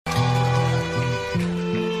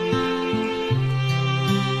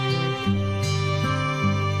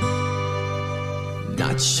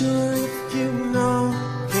Not sure if you know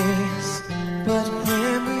this, but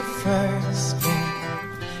when we first met,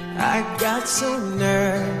 I got so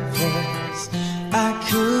nervous I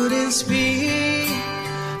couldn't speak.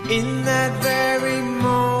 In that very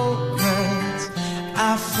moment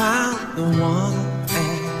I found the one,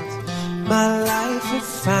 and my life had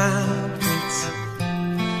found its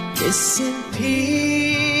missing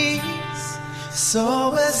piece.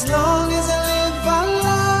 So as long as I live, I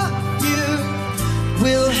love you,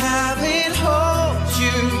 will have it, hold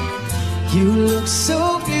you. You look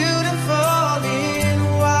so beautiful in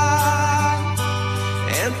white,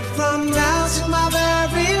 and from now to my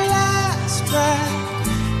very last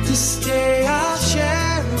breath, this day I'll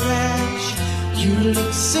cherish. You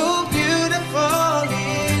look so beautiful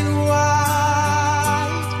in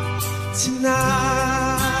white tonight.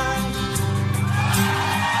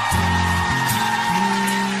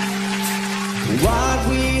 What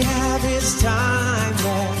we have is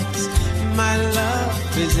timeless, my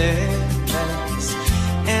love is endless,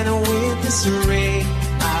 and with this ring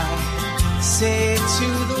I say to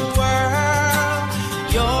the world,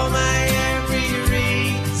 you're my every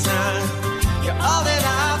reason, you're all that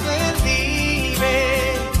I believe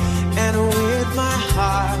in, and with my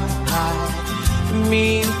heart I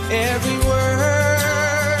mean every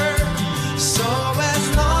word. So as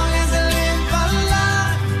long as I live, I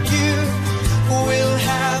love you, will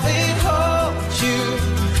have it, hold you.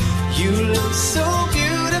 You look so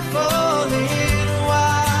beautiful in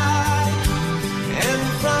white, and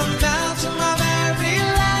from now to my very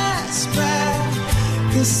last breath,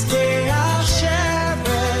 this day I'll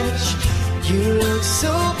cherish. You look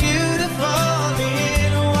so beautiful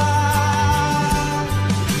in white,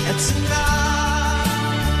 and tonight,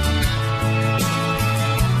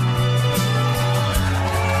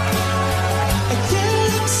 you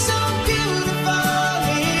look so beautiful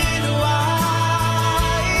in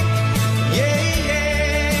white, yeah,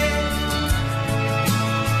 yeah.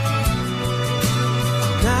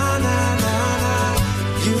 Na na na na,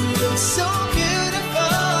 you look so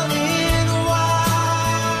beautiful in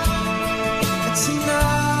white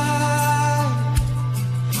tonight.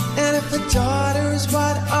 And if a daughter is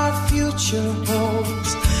what our future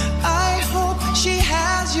holds, I hope she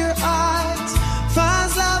has your eyes,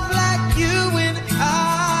 finds love like you and I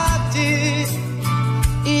did.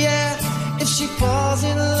 Yeah, if she falls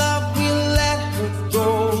in love, we'll let her go.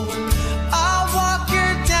 I'll walk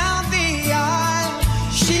her down the aisle.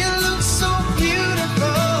 She looks so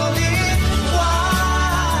beautiful in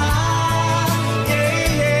white,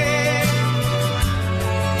 yeah, yeah.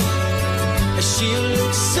 She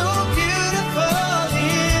looks so beautiful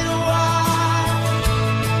in white.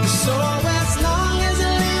 So as long as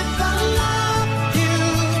I live, I love you,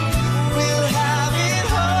 will have it,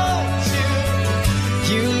 hold you.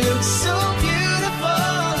 You look so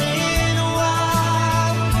beautiful in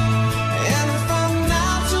white, and from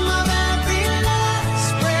now to my very last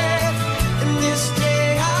breath, and this day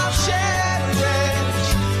I'll cherish.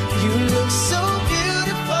 You look so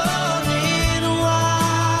beautiful in white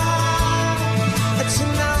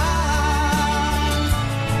tonight,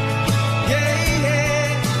 yeah, yeah.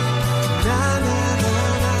 Na na na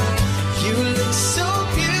na, you look so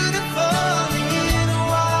beautiful in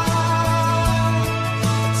white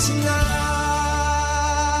tonight.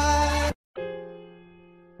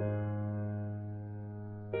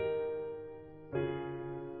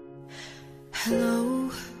 Hello,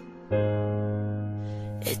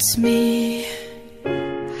 it's me.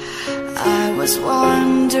 I was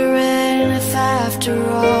wondering if after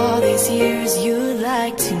all these years you'd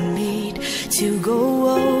like to meet, to go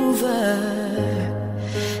over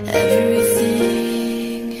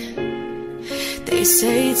everything. They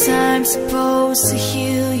say time's supposed to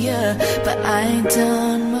heal ya, but I ain't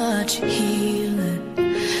done much healing.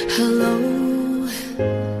 Hello,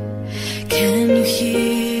 can you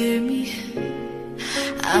hear me?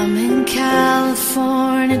 I'm in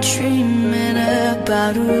California dreaming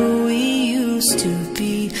about who we used to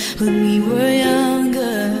be when we were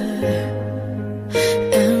younger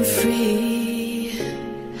and free.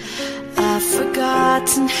 I've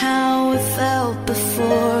forgotten how it felt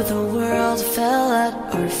before the world fell at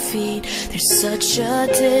our feet. There's such a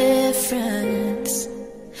difference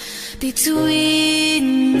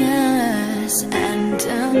between us and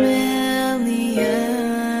a million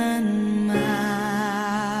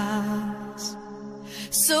miles.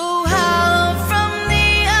 So how from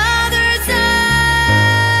the other side,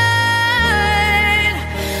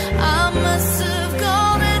 I must have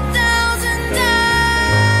gone 1,000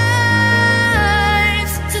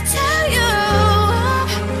 times to tell you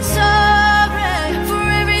I'm sorry for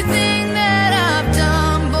everything that I've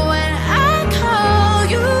done. But when I call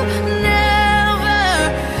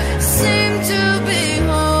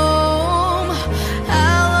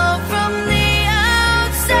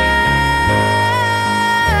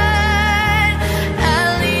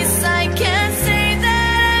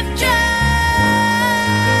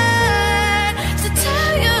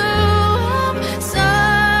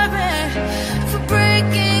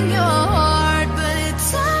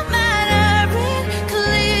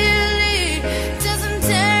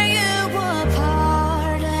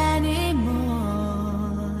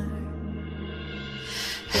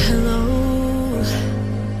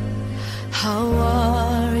how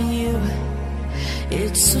are you?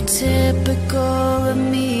 It's so typical of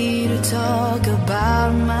me to talk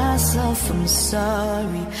about myself. I'm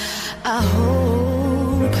sorry. I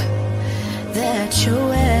hope that you're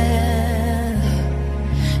well.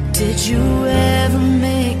 Did you ever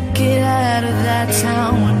make it out of that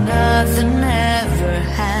town where nothing ever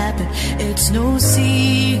happened? It's no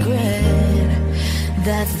secret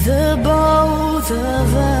that the both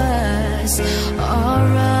of us are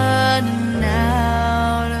running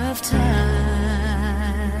out of time.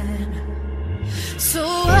 So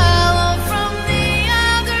hello from the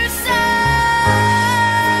other side.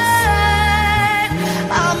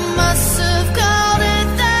 I must have called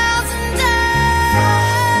 1,000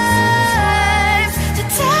 times to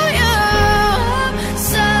tell you I'm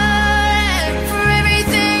sorry for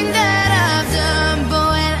everything that I've done. But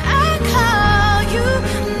when I call, you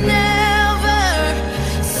never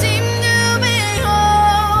seem to be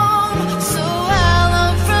home. So hello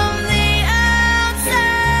from the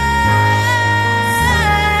outside.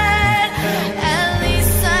 At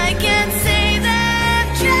least I can say that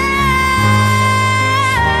I've tried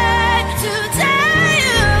to tell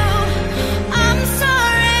you I'm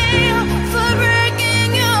sorry for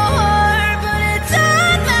breaking your heart. But it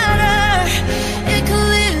doesn't matter, it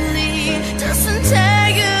clearly doesn't tear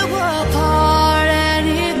you apart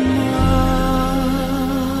anymore.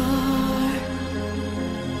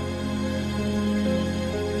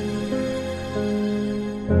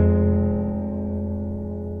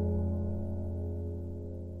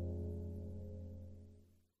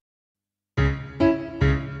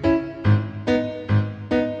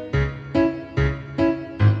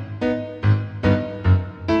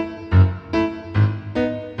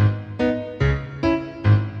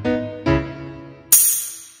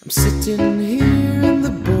 I'm sitting here in the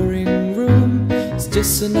boring room. It's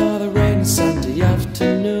just another rainy Sunday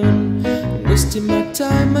afternoon. I'm wasting my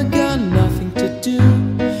time, I got nothing to do.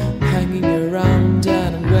 I'm hanging around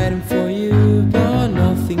and I'm waiting for you, but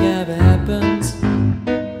nothing ever happens.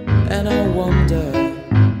 And I wonder,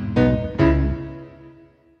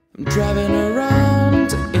 I'm driving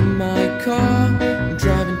around in my car. I'm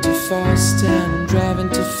driving too fast and I'm driving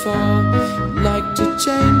too far. I'd like to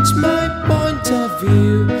change my point of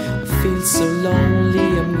view. I feel so lonely,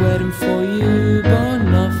 I'm waiting for you, but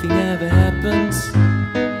nothing ever happens.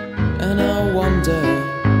 And I wonder how,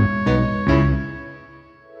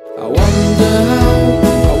 I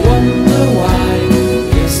wonder why.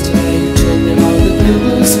 Yesterday you told me about the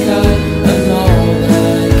blue sky, and all that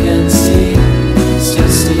I can see is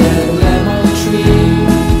just a yellow lemon tree.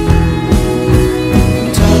 I'm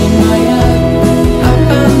turning my head up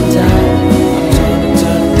and down. I'm turning,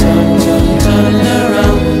 turning, turning, turning,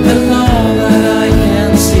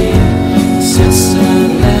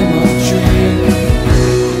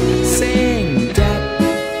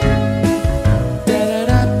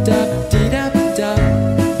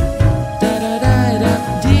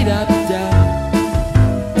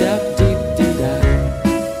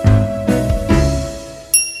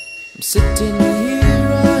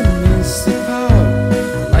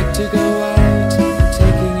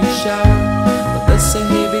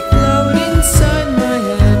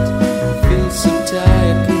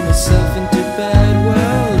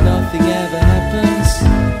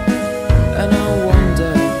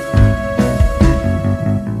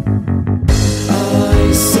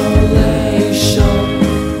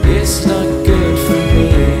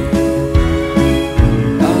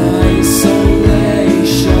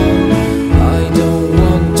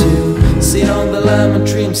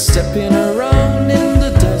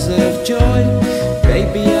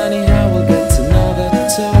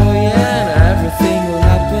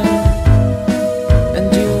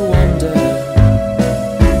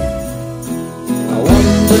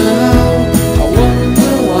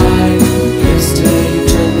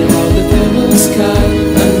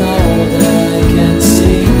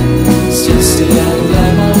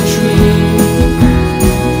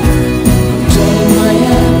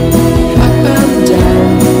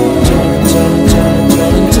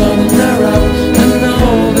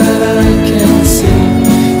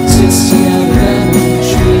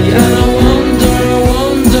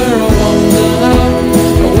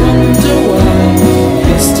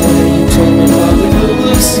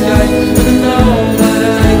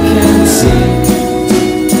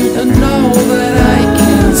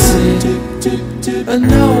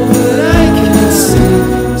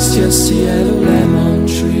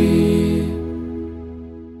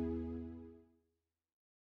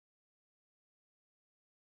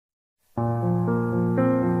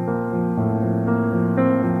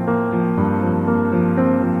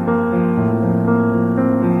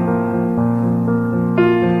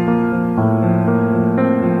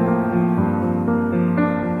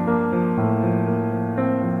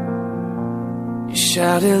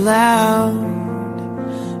 shout it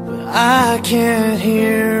loud, but I can't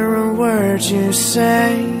hear a word you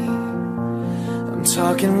say. I'm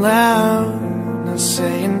talking loud, not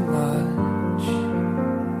saying much.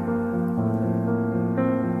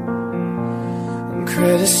 I'm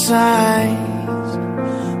criticized,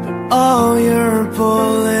 but all your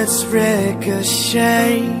bullets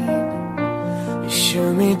ricochet. You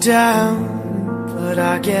shoot me down, but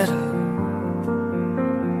I get up.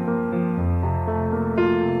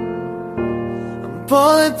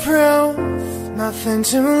 Bulletproof, nothing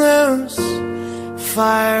to lose.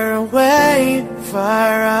 Fire away,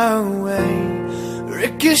 fire away.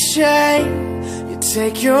 Ricochet, you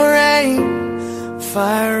take your aim.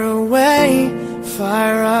 Fire away,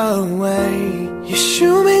 fire away. You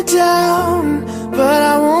shoot me down, but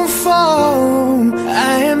I won't fall.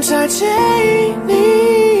 I am titanium.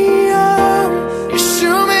 You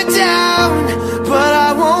shoot me down, but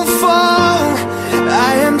I won't fall.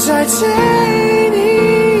 I am titanium.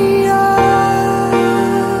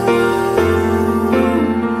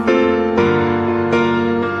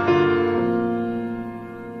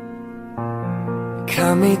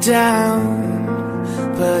 Cut me down,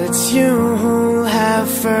 but it's you who have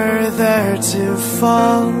further to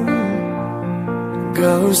fall.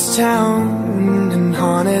 Ghost town and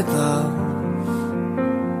haunted love.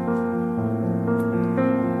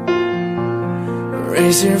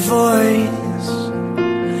 Raise your voice.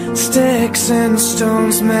 Sticks and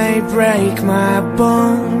stones may break my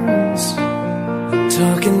bones.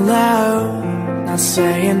 Talking loud, not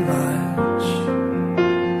saying much.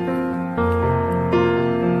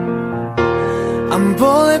 I'm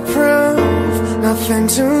bulletproof, nothing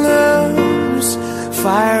to lose.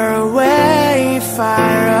 Fire away,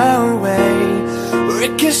 fire away.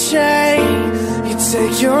 Ricochet, you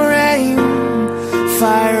take your aim.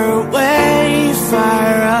 Fire away,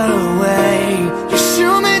 fire away. You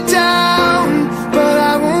shoot me down, but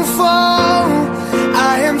I won't fall.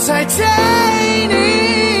 I am titanium.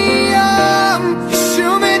 You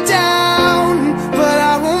shoot me down, but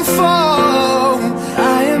I won't fall.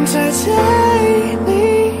 I am titanium.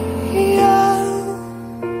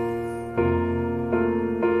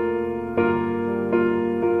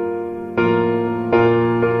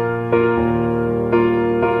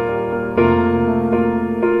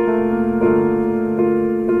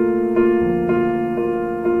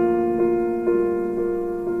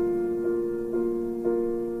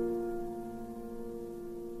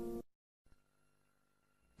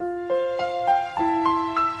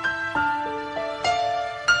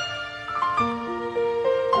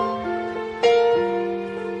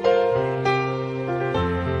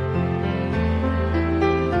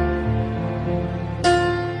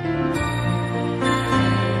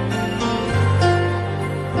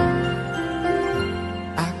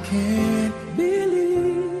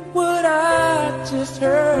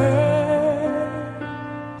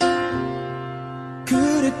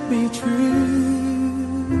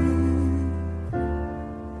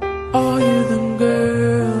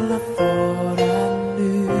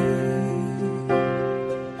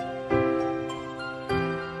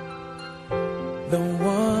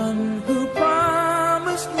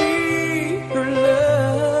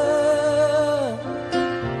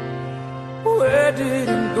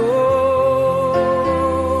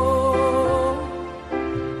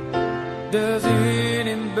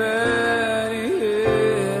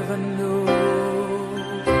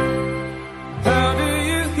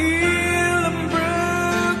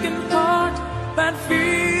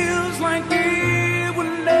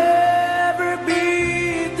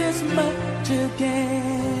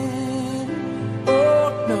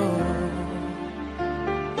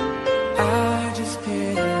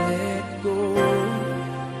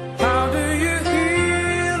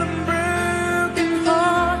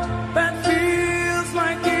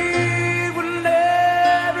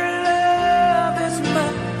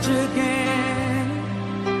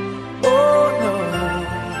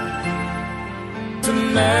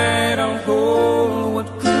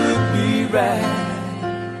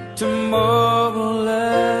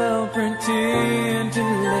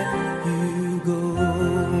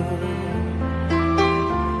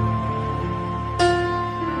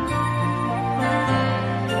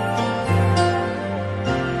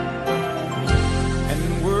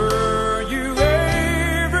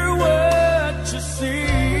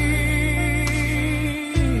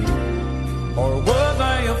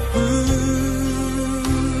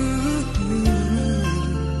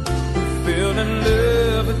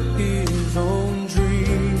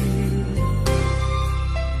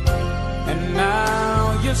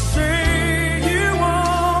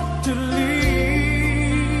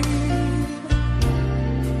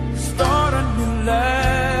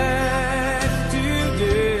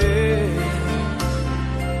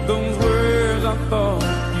 those words I thought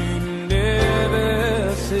you'd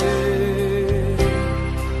never say.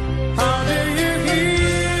 How do you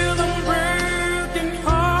heal the broken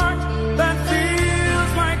heart that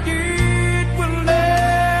feels like it will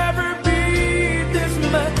never be this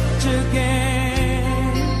much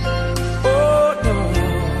again? Oh no,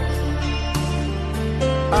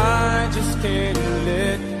 I just can't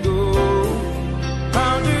let go.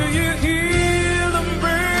 How do you heal the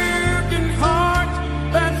broken heart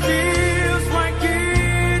that feels like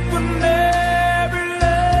it will never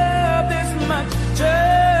love this much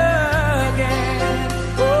again?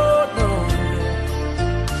 Oh no,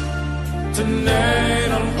 tonight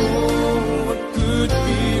I'll hold what could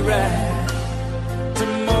be right.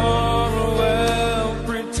 Tomorrow I'll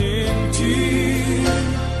pretend to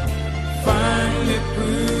finally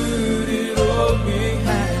put it all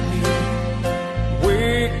behind me.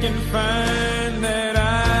 Wake and find that I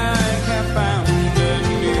have found a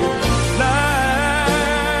new life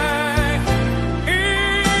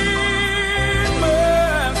in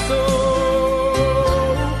my soul,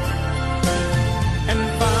 and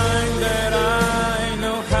find that I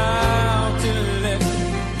know how to let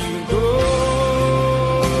you go.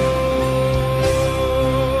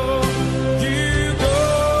 You go.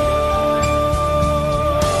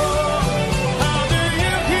 How do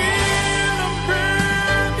you heal a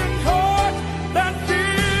broken heart that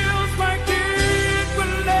feels like it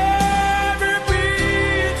will never be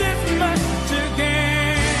this much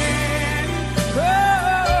again? Oh,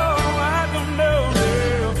 I don't know,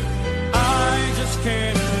 girl. I just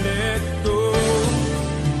can't let go.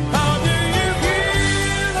 How do you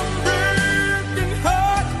heal a broken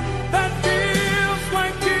heart that feels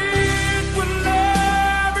like it will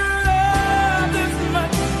never love this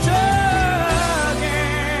much again?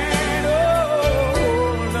 Oh,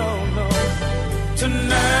 no, no.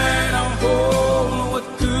 Tonight I'll hold what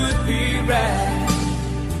could be right.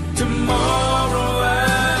 Tomorrow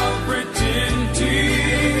I'll pretend to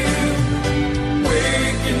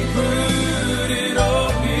wake and put it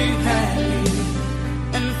all behind me,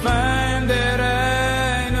 and find that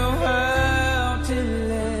I know how to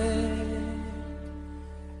let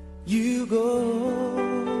you go.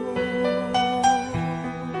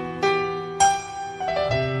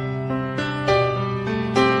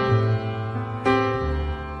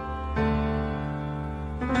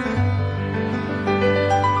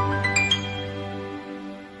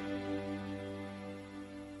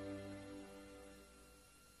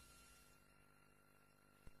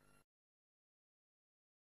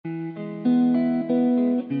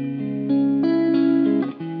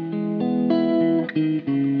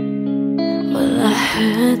 Well, I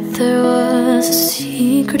heard there was a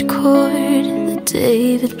secret chord that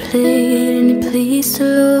David played and it pleased the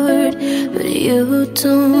Lord. But you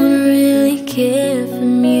don't really care for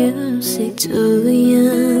music, do you?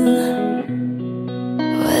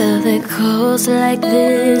 Well, there chords like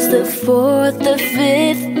this: the fourth, the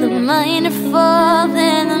fifth, the minor fall,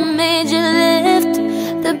 then the major lift.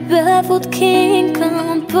 The baffled king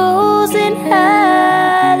composing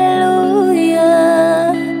hallelujah,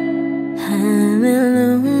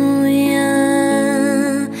 hallelujah,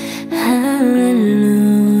 hallelujah,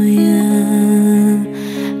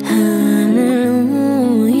 hallelujah,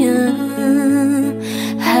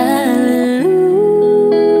 hallelujah.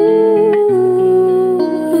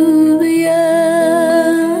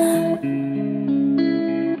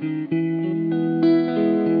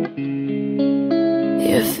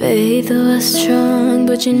 Your faith was strong,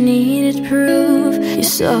 but you needed proof. You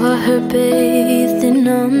saw her bathing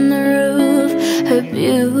on the roof, her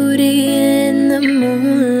beauty in the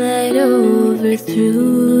moonlight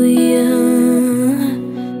overthrew you.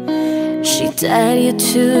 She tied you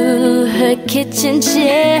to her kitchen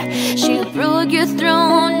chair, she broke your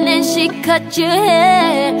throne and she cut your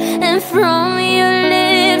hair, and from your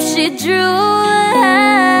lips she drew a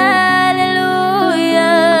hallelujah,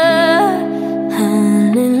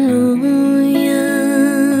 hallelujah,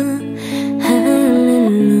 hallelujah,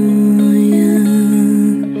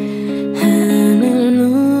 hallelujah,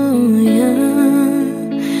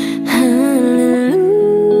 hallelujah.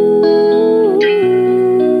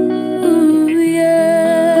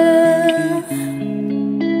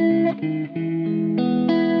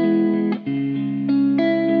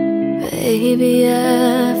 Baby,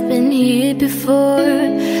 I've been here before.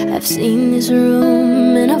 I've seen this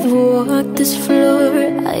room and I've walked this floor.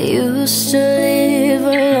 I used to live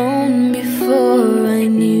alone before I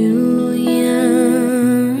knew you,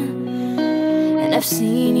 and I've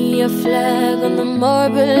seen your flag on the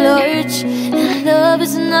marble arch. And love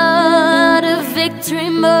is not a victory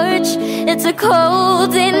march, it's a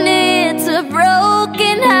cold and it's a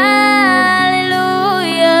broken heart.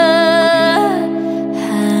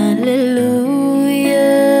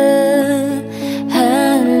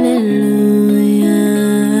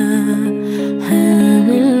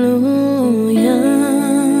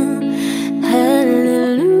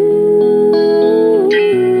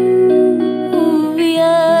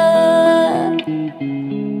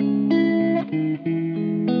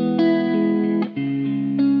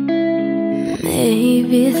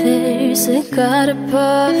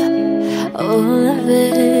 above. All I've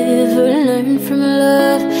ever learned from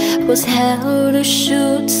love was how to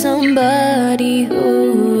shoot somebody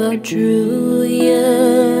who outdrew you.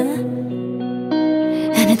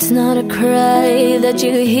 And it's not a cry that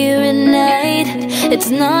you hear at night. It's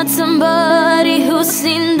not somebody who's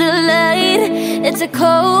seen the light. It's a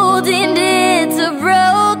cold and it's a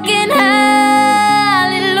broken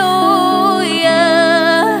hallelujah.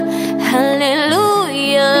 Hallelujah.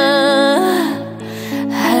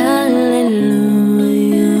 Hallelujah.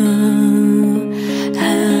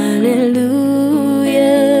 Hallelujah.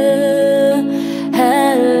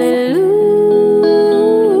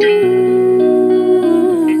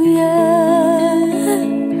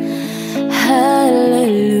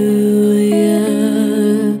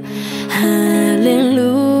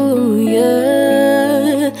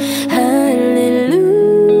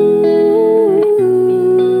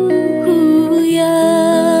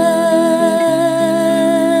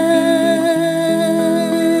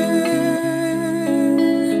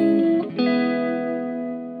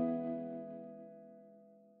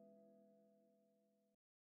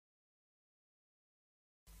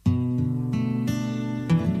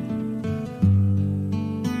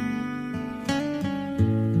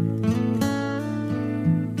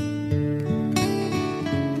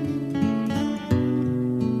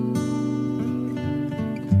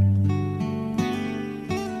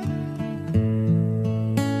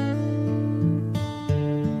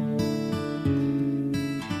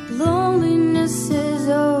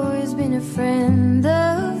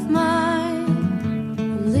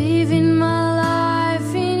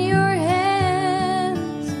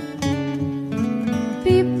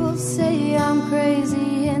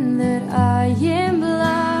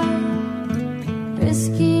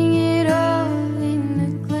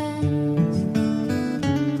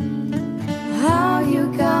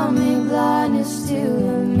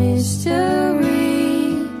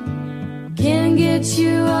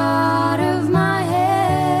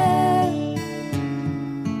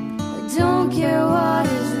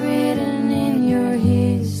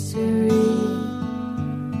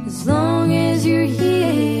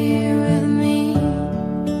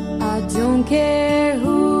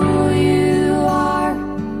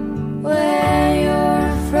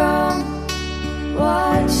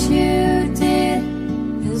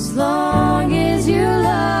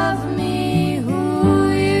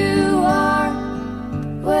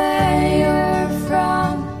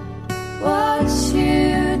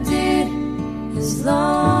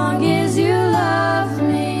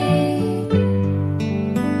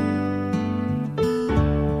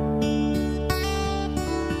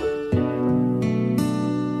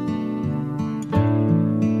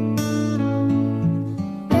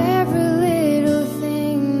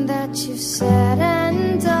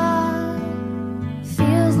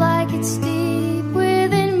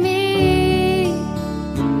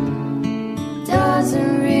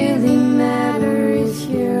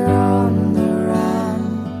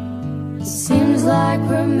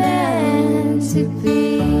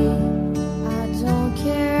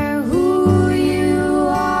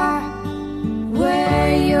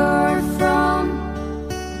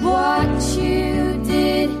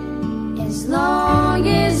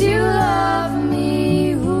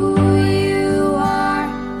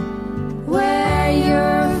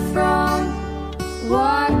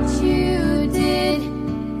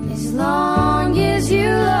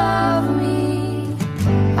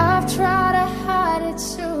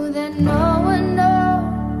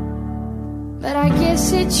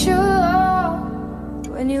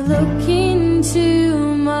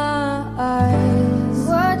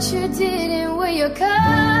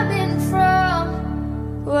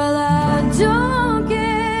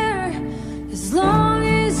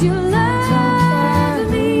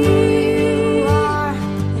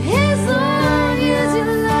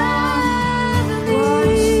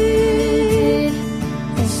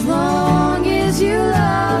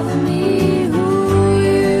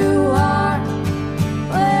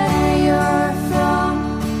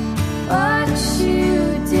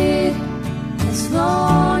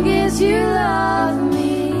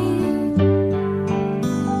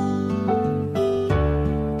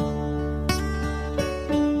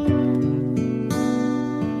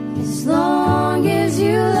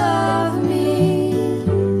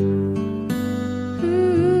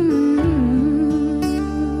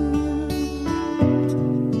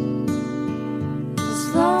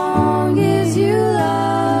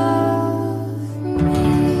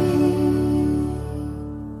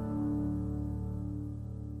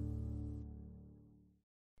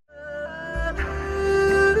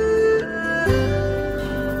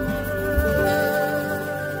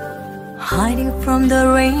 hiding from the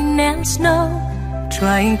rain and snow,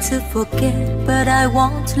 trying to forget but I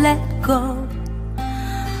won't let go.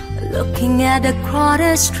 Looking at a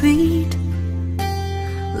crowded street,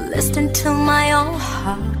 listen to my own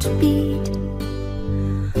heartbeat.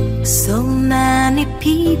 So many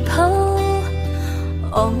people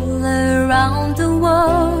all around the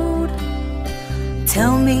world.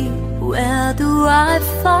 Tell me, where do I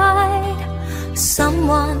find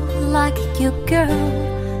someone like you, girl?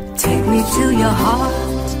 Take me to your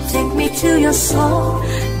heart, take me to your soul.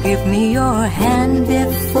 Give me your hand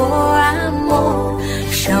before I'm old.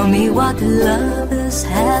 Show me what lovers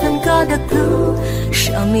haven't got a clue.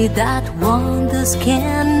 Show me that wonders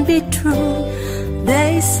can be true.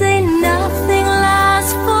 They say nothing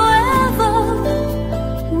lasts forever.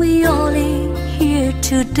 We only here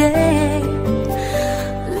today.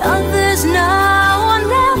 Love is now or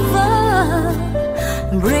never.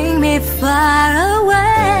 Bring me far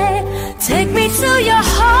away. Take me to your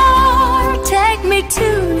heart, take me to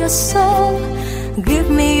your soul. Give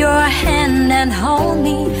me your hand and hold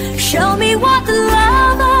me. Show me what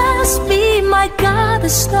love is. Be my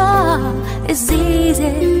goddess star. It's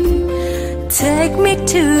easy. Take me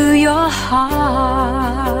to your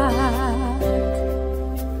heart.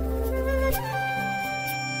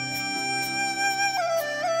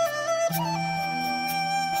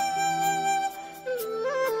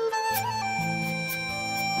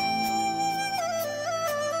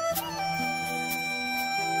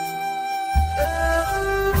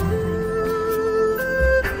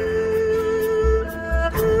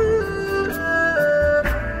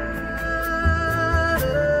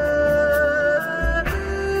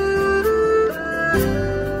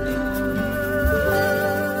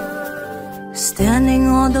 Standing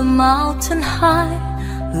on the mountain high,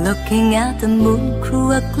 looking at the moon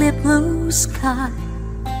through a clear blue sky.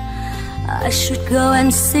 I should go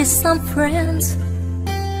and see some friends,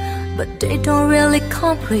 but they don't really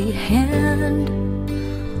comprehend.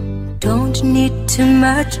 Don't need too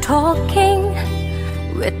much talking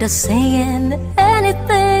without saying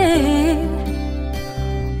anything.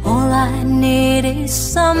 All I need is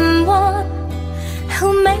someone who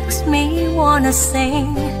makes me wanna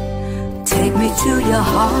sing. Take me to your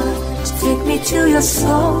heart, take me to your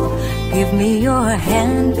soul. Give me your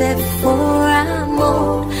hand before I'm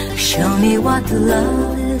old. Show me what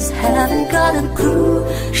love is, haven't got a clue.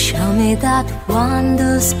 Show me that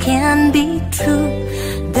wonders can be true.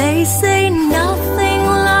 They say nothing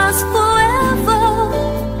lasts forever.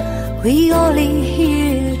 We only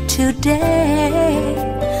here today.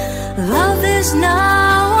 Love is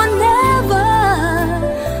now or never.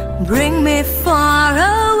 Bring me far away.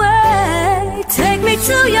 Take me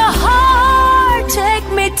to your heart, take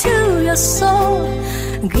me to your soul.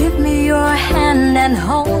 Give me your hand and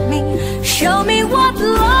hold me. Show me what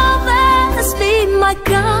love is. Be my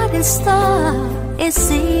guiding star. It's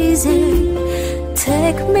easy.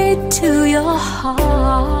 Take me to your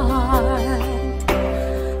heart.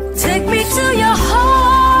 Take me to your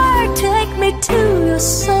heart, take me to your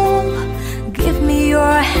soul. Give me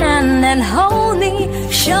your hand and hold me.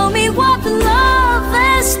 Show me what love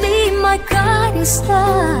is. Be my guiding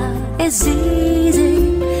star. It's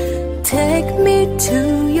easy. Take me to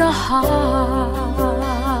your heart.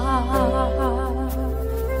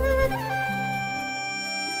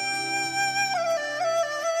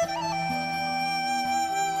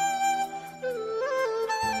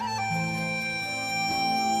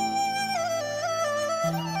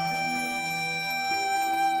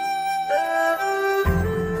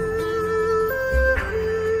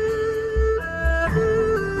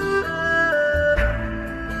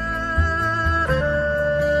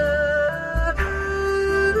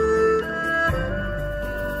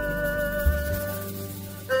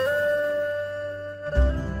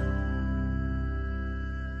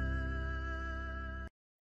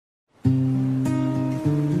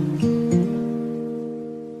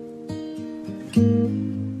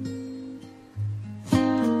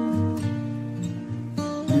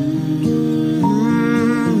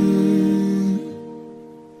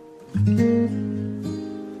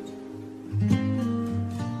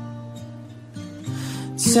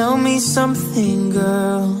 Tell me something,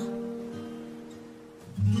 girl.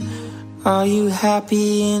 Are you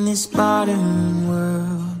happy in this modern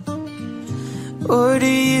world? Or do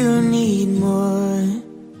you need more?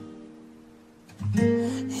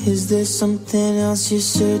 Is there something else you're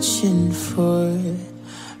searching for?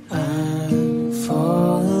 I'm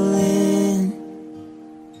falling.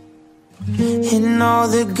 In all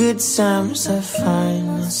the good times I find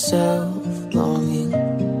myself longing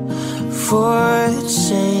for a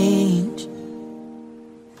change.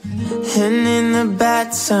 And in the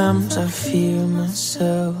bad times I fear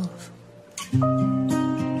myself.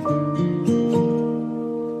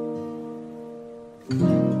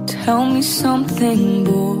 Tell me something,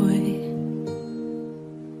 boy.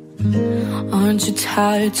 Aren't you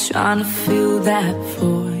tired trying to fill that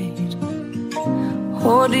void?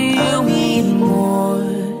 Or do you need more?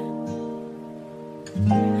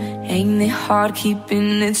 Ain't it hard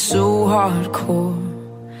keeping it so hardcore?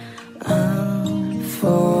 I'm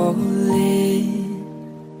falling.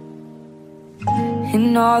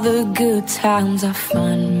 In all the good times I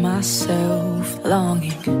find myself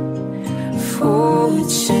longing for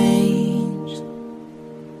change,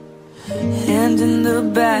 and in the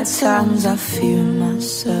bad times I fear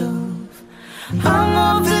myself. I'm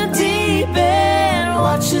off the deep end,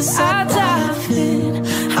 watch as I dive in.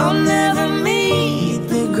 I'll never meet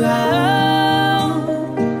the ground.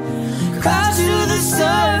 Crash to the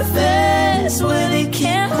surface where they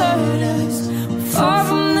can't hurt us. We're far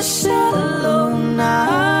from the shallow now.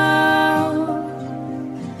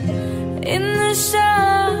 In the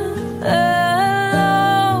shallow,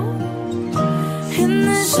 in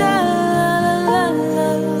the shallow,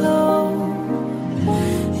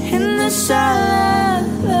 in the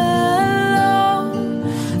shallow,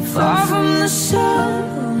 far from the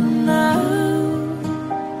shallow now.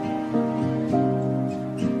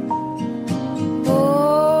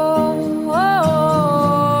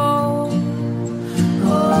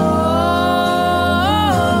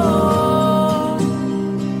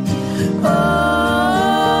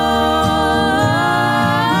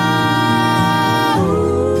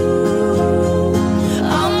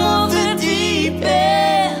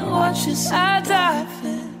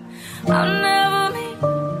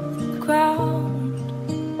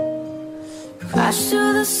 To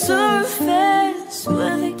the surface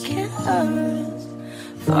where they can't hurt us,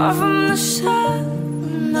 far from the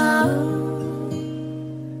shallow,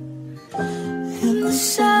 in the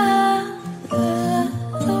shallow,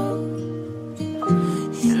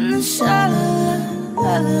 in the shallow,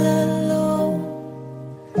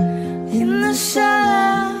 in the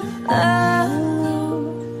shallow,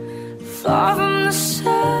 far from the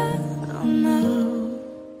shallow now.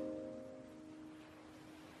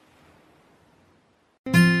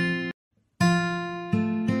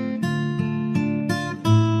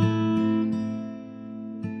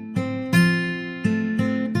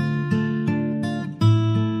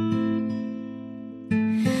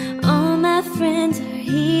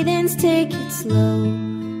 Take it slow.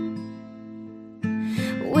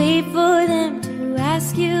 Wait for them to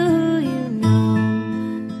ask you who you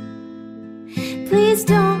know. Please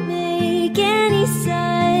don't make any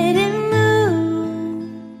sudden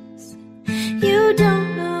moves. You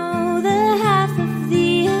don't know the half of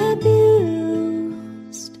the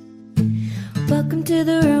abused. Welcome to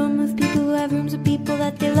the room of people who have rooms of people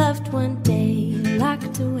that they loved one day,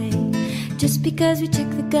 locked away. Just because we check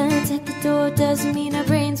the guns at the door doesn't mean our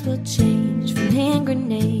brains will change from hand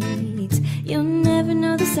grenades. You'll never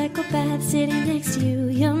know the psychopath sitting next to you.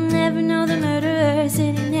 You'll never know the murderer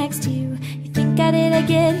sitting next to you. You think how did I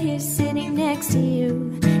get here sitting next to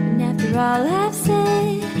you? And after all I've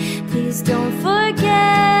said, please don't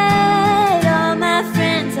forget all my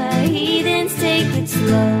friends are heathens, take it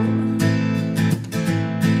slow.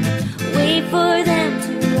 Wait for them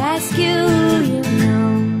to ask you who you know.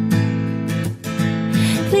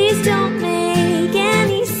 Please don't make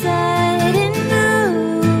any sudden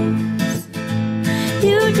moves.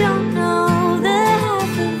 You don't know the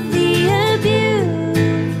half of the abuse.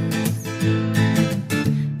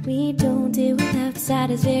 We don't deal with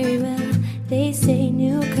outsiders very well. They say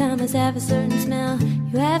newcomers have a certain smell.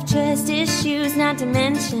 You have trust issues, not to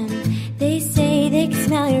mention they say they can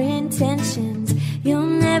smell your intentions. You'll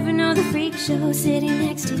never know the freak show sitting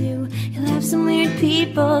next to you. You'll have some weird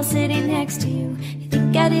people sitting next to you.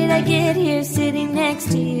 How did I get here sitting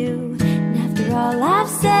next to you? And after all I've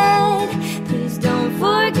said, please don't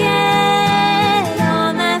forget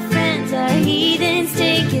all my friends are heathens,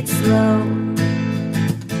 take it slow.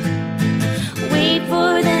 Wait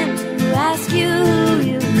for them to ask you who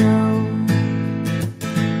you know.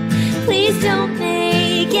 Please don't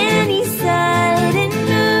make any sudden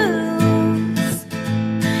moves.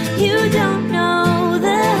 You don't know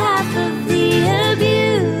the half of the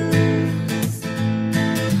abuse.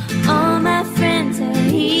 All my friends are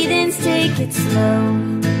heathens, take it slow.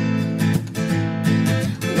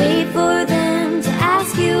 Wait for them to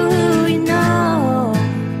ask you who you know.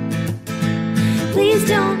 Please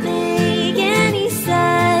don't make any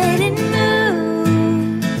sudden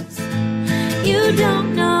moves. You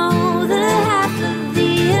don't know the half of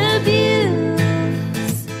the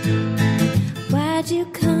abuse. Why'd you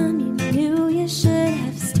come? You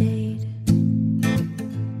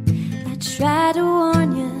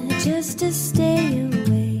just to stay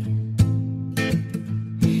away.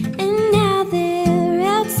 And now they're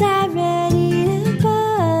outside ready to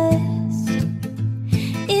bust.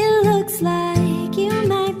 It looks like you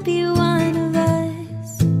might be one of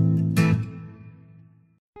us.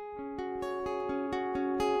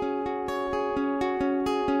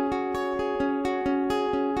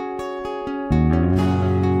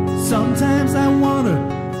 Sometimes I wonder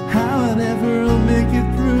how I'd ever make it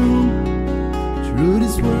through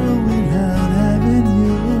this world without having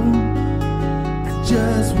you. I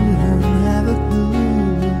just wouldn't have a clue.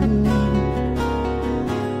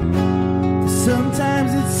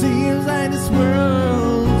 Sometimes it seems like this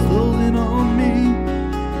world's closing on me,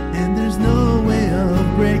 and there's no way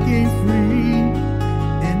of breaking free.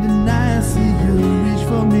 And then I see you reach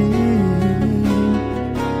for me.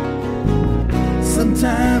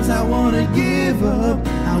 Sometimes I wanna give up,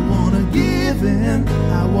 I wanna give in,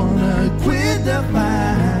 I wanna quit the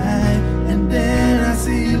fight. And then I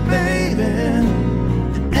see you, baby,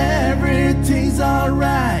 and everything's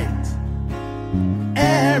alright.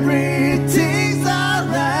 Everything's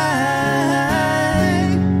alright.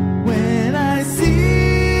 When I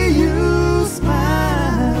see you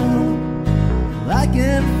smile, I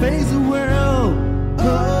can face the world.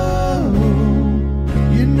 Oh,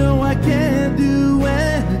 you know I can't do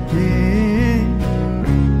anything.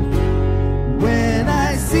 When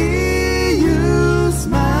I see you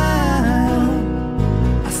smile,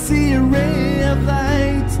 I see a ray of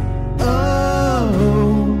light.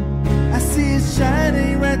 Oh, I see it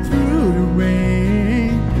shining right through the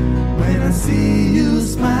rain. When I see you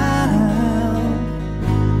smile,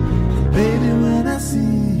 baby, when I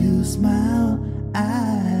see you smile,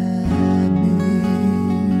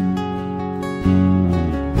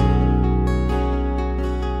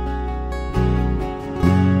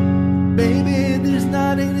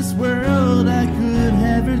 in this world I could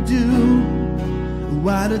ever do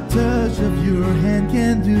what a touch of your hand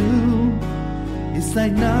can do. It's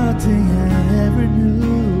like nothing I ever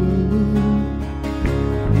knew.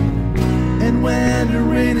 And when the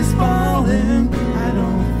rain is falling, I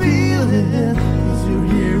don't feel it, 'cause you're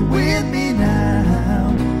here with me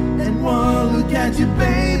now. And one look at you,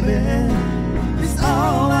 baby, is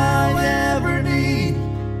all I ever need.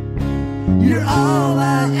 You're all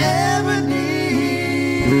I ever need.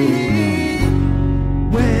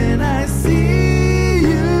 When I see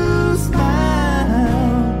you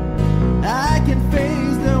smile, I can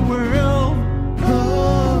face the world.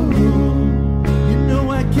 Oh, you know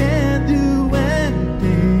I can't do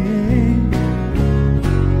anything.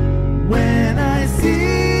 When I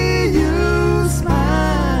see you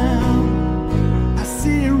smile, I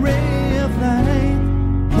see a ray of light.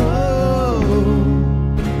 Oh,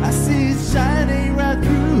 I see it shining right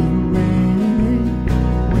through the rain.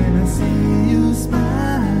 When I see you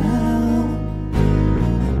smile,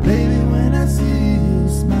 baby, when I see you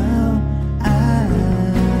smile,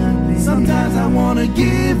 sometimes I wanna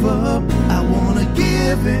give up, I wanna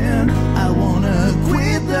give in, I wanna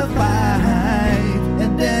quit the fight.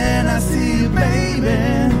 And then I see you, baby,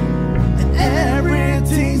 and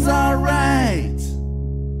everything's alright.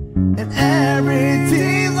 And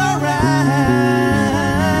everything's alright.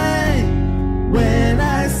 When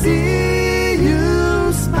I see you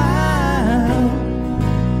smile,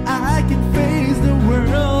 I can face the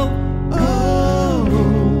world. Oh,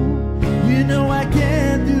 you know I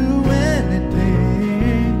can't do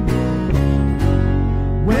anything.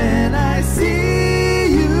 When I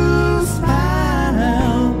see you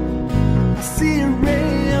smile, I see a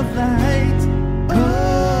ray of light.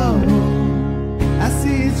 Oh, I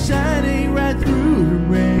see it shining right through the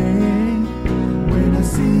rain. When I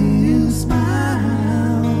see you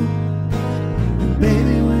smile,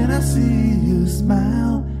 baby, when I see you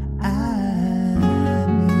smile,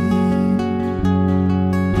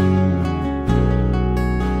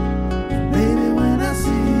 baby, when I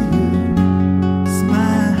see you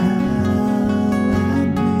smile,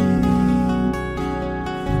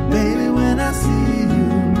 baby, when I see you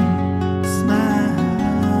smile,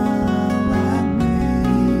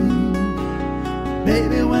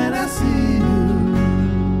 baby, when I see you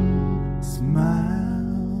smile.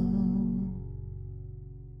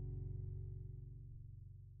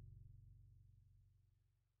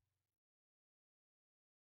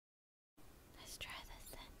 Let's try this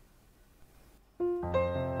then.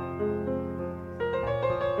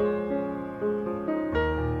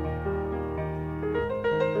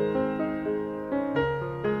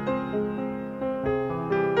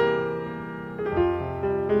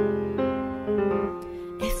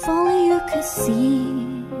 If only you could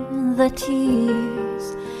see the tears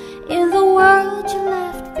in the world you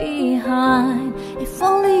left behind. If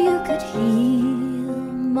only you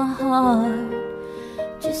heart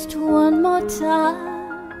just one more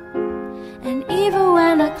time. And even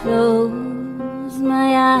when I close my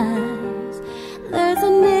eyes, there's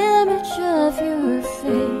an image of your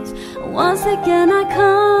face. Once again I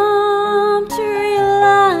come to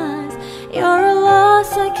realize you're a loss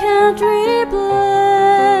I can't replace.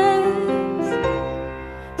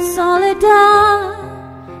 Soledad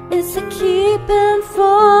is a keeping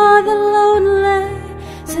for the lonely.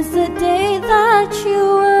 Since the day that you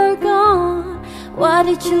were gone, why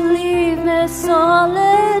did you leave me,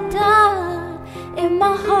 Soledad? In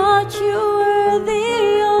my heart you were the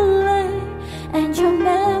only, and your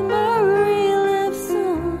memory lives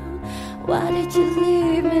on. Why did you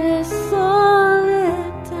leave me,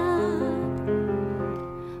 Soledad?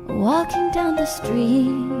 Walking down the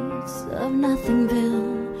streets of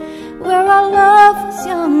Nothingville, where our love was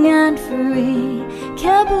young and free,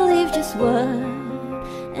 can't believe just what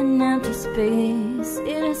an empty space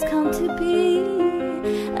it has come to be.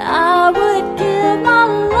 I would give my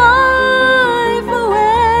life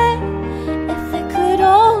away if it could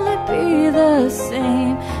only be the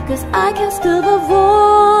same, 'cause I can still the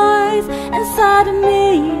voice inside of me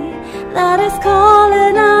that is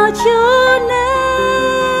calling out your name.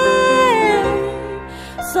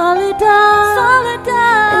 Soledad,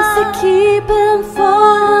 Soledad is the keeping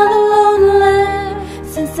for the lonely.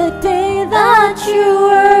 Since the day that you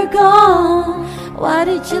were gone, why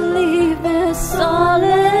did you leave me,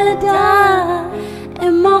 Soledad?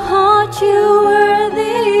 In my heart you were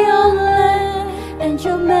the only, and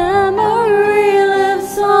your memory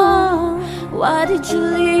lives on. Why did you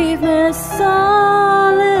leave me,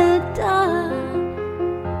 Soledad?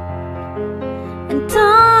 And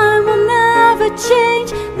time will never change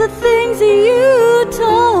the things that you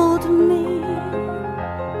told me.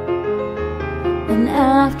 And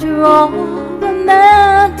after all we're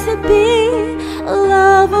meant to be,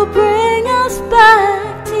 love will bring us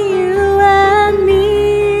back to you and me.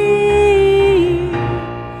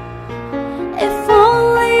 If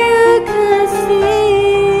only you could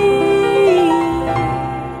see,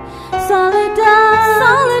 Soledad,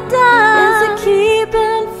 Soledad is a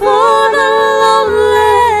keeping for the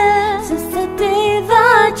lonely. Since the day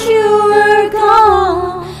that you were gone,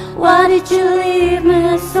 why did you leave me,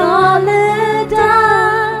 Soledad?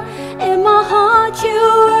 In my heart you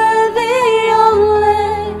were the only,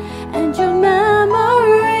 and your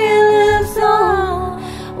memory lives on.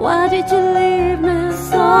 Why did you leave me,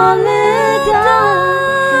 Soledad?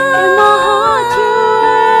 In my heart you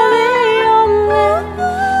were the only,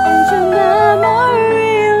 and your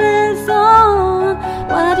memory lives on.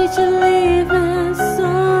 Why did you leave me,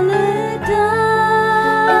 Soledad?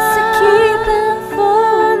 It's a keeping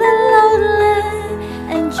for the lonely,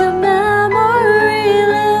 and your memory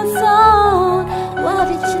lives on. Why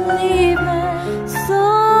did you leave me,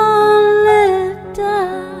 Soledad?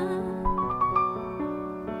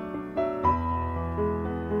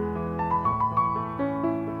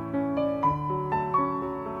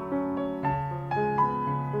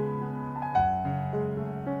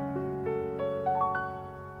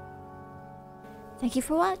 Thank you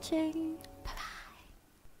for watching. Bye-bye.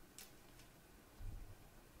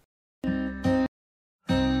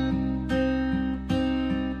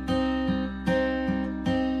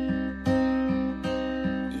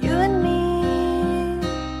 You and me,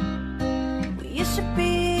 we used to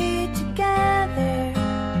be together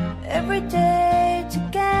every day,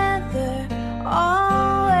 together,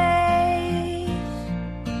 always.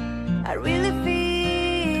 I really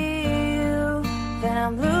feel that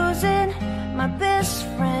I'm losing my best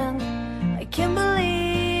friend. I can't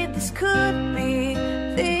believe this could be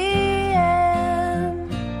the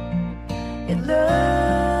end. It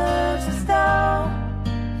looks as though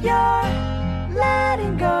you're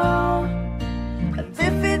letting go. And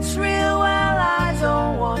if it's real, well, I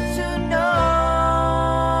don't want to know.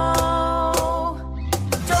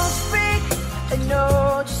 Don't speak, I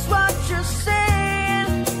know just what you're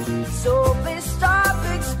saying, so please stop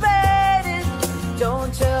explaining.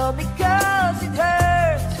 Don't tell me 'cause it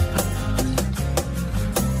hurts.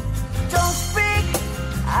 Don't speak,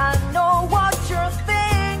 I know what you're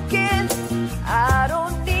thinking. I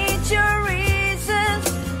don't need your reasons.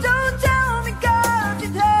 Don't tell me 'cause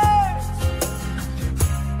it hurts.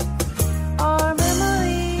 Our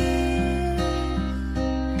memories,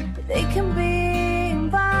 they can be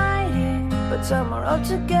inviting, but some are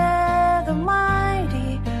altogether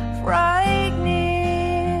mighty frightening.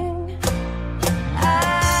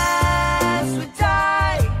 As we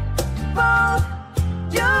die, both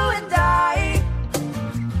you and I,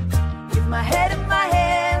 with my head in my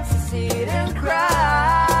hands, I sit and cry.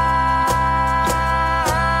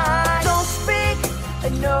 Don't speak, I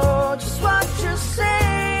know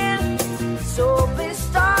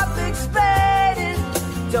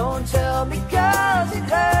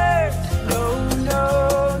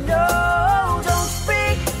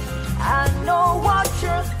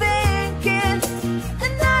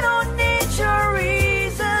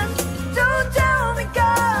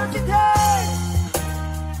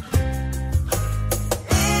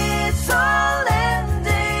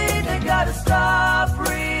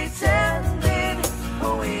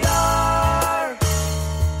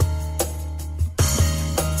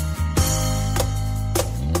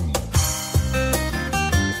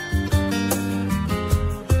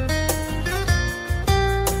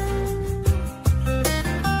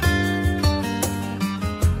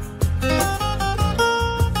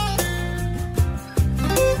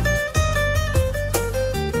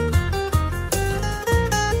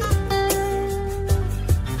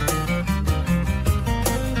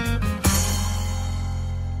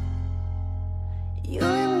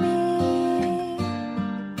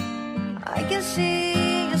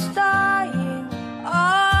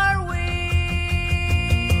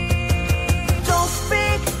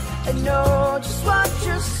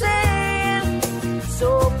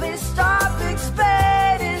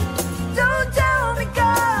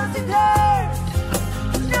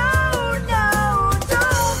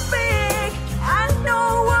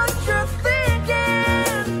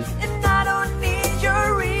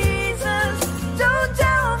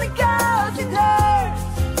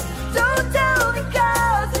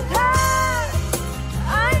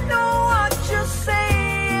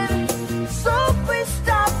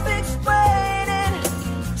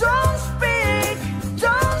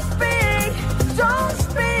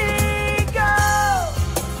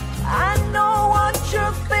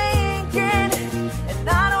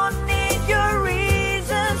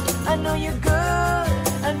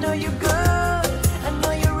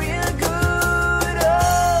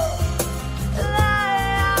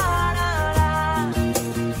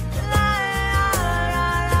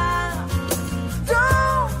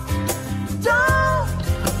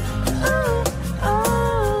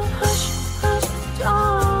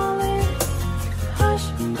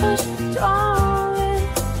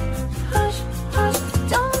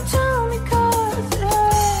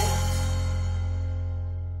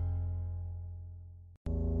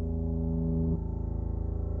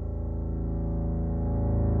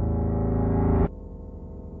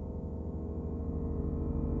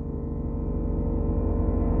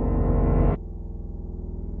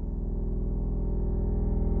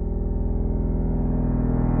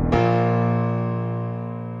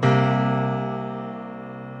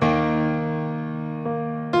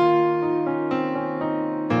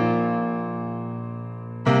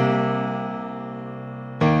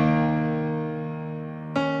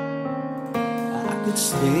could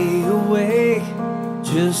stay awake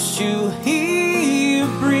just to hear you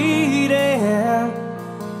breathing.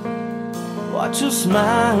 Watch you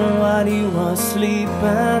smile while you are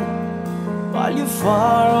sleeping, while you're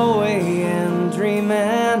far away and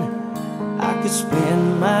dreaming. I could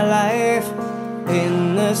spend my life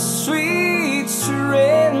in the sweet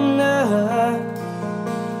surrender.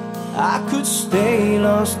 I could stay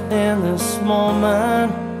lost in this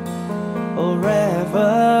moment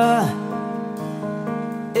forever.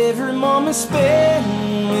 Every moment spent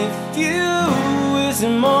with you is a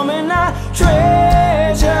moment I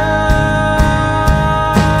treasure.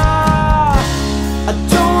 I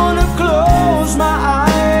don't wanna close my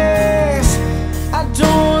eyes, I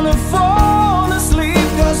don't wanna fall asleep,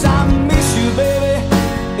 'cause I miss you, baby,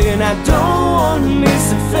 and I don't wanna miss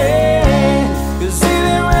a thing. 'Cause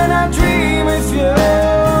even when I dream of you,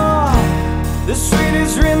 the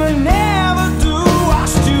sweetest dream I never do, I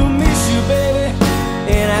still miss you, baby,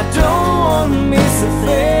 and I don't wanna miss a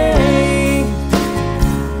thing.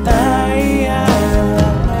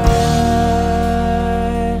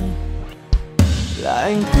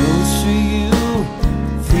 Lying close to you,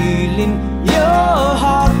 feeling your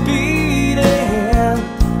heart beating,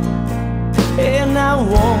 and I'm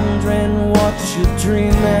wondering what you're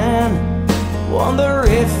dreaming. Wonder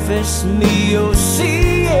if it's me you're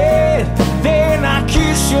seeing. Then I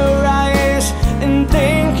kiss your eyes and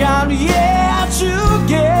think I'm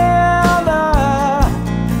together.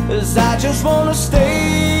 'Cause I just wanna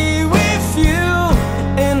stay with you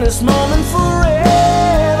in this moment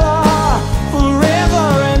forever, forever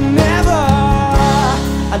and ever.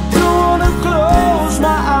 I don't wanna close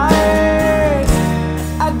my eyes,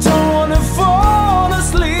 I don't wanna fall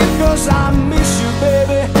asleep, 'cause I miss you,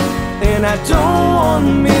 baby, and I don't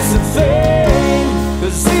wanna miss a thing.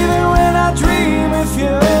 'Cause even when I dream of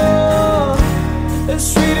you, the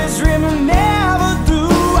sweetest dream I never do,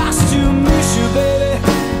 I still miss you, baby,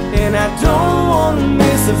 and I don't wanna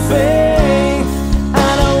miss a thing.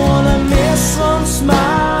 I don't wanna miss one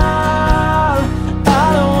smile, I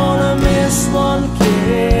don't wanna miss one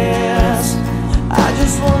kiss. I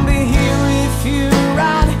just wanna be here with you,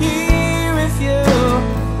 right here with you,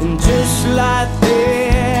 and just like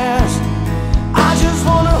this, I just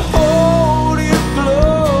wanna hold you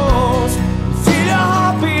close, feel your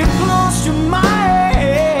heartbeat close to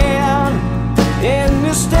mine, and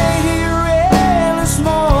you stay here in this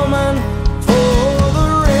moment for the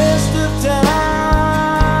rest of time.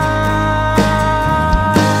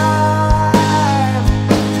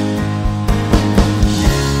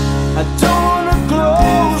 I don't wanna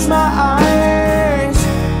close my eyes,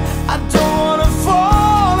 I don't wanna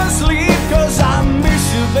fall asleep, 'cause I miss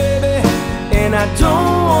you, baby, and I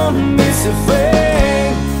don't wanna miss a thing.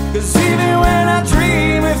 'Cause even when I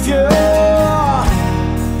dream of you,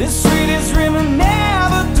 the sweetest dream I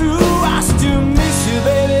never do, I still miss you,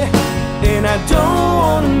 baby, and I don't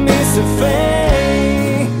wanna miss a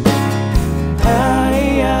thing.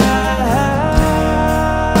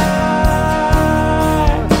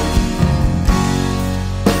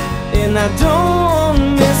 And I don't wanna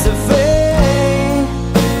miss a thing.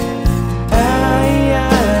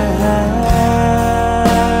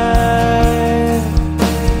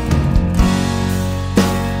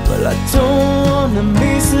 Well, I don't wanna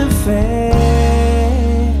miss a thing.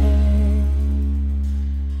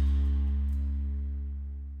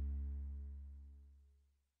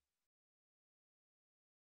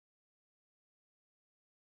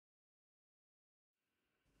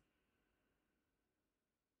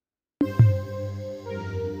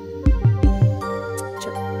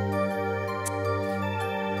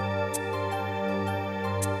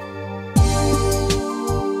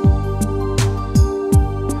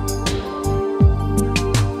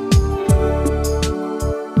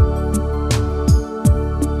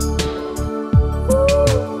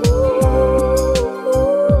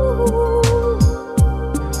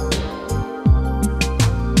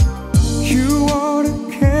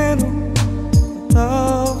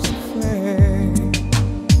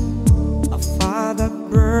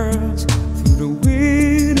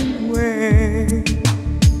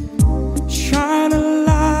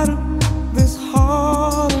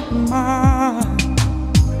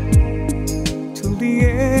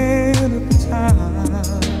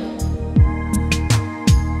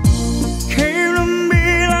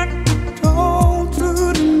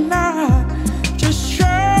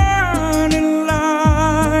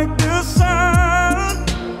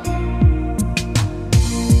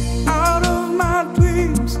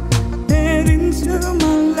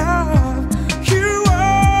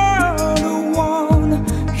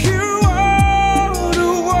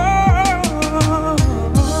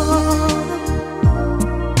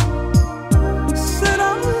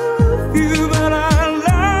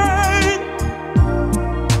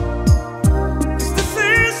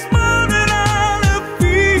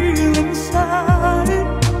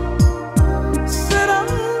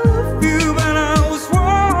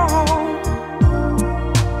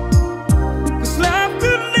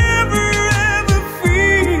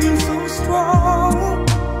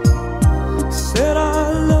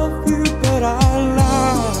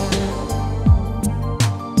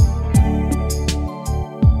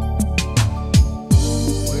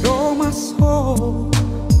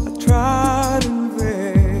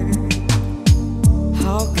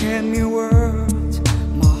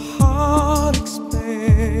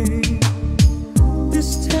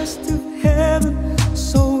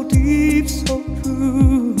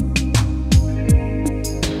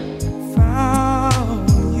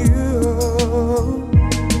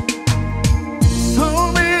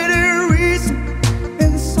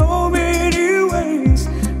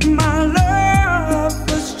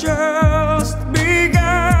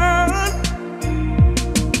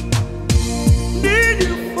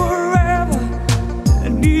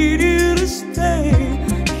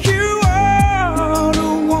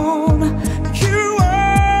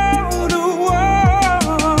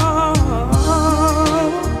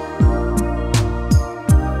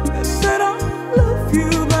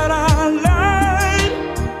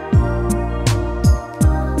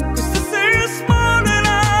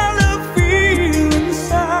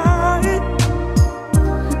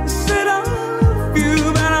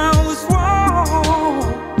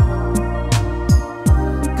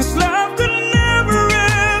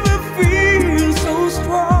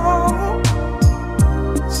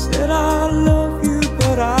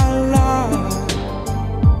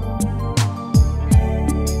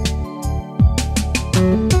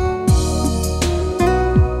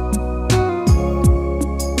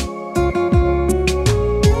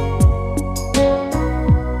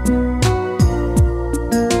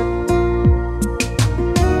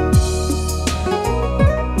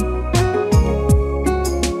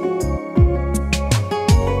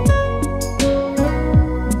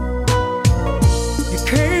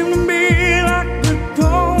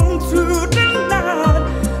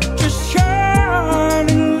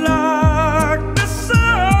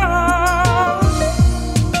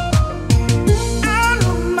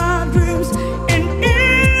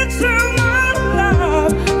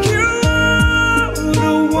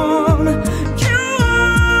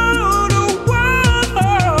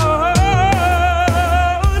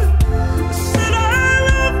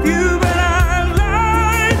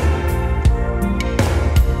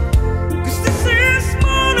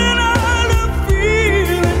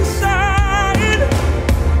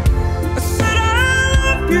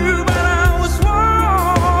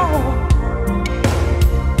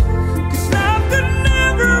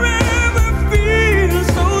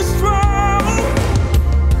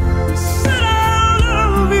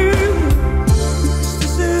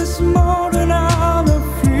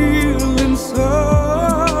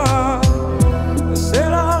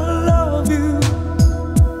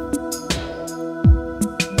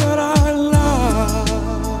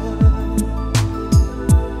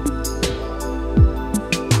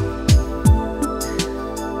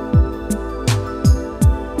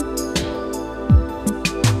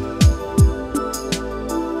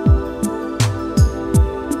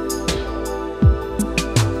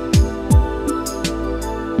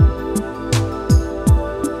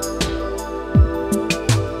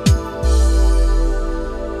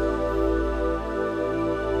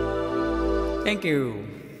 Thank you.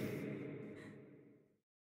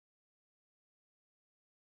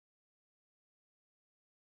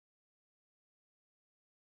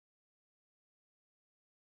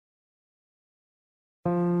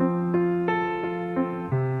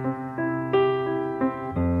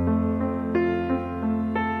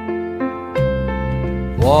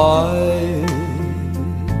 Wise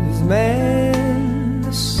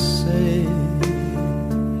men say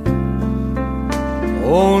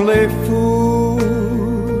only fools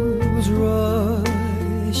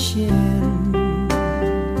rush in,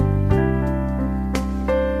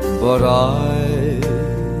 but I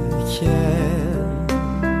can't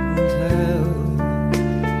help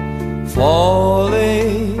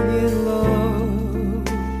falling in love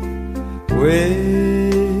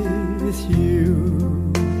with you.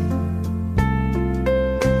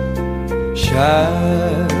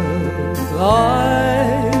 Shall I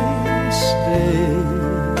stay?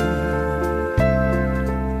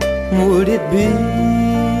 Would it be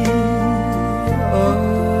a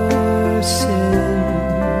sin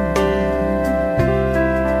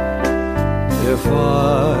if I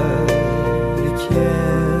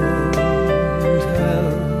can't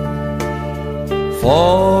help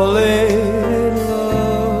falling in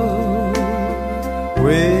love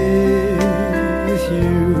with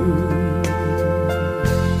you?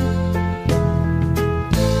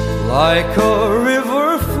 Like a river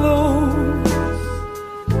flows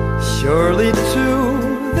surely to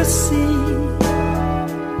the sea,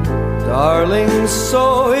 darling, so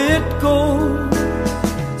it goes.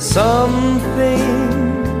 Some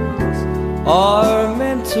things are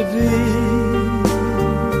meant to be.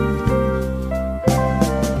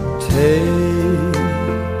 Take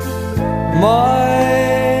my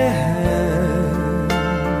hand,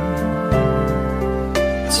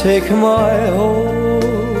 take my whole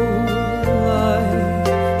life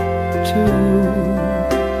too.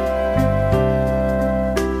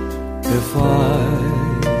 If I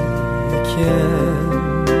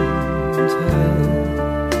can't help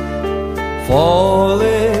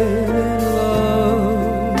falling in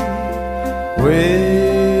love with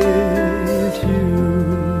you.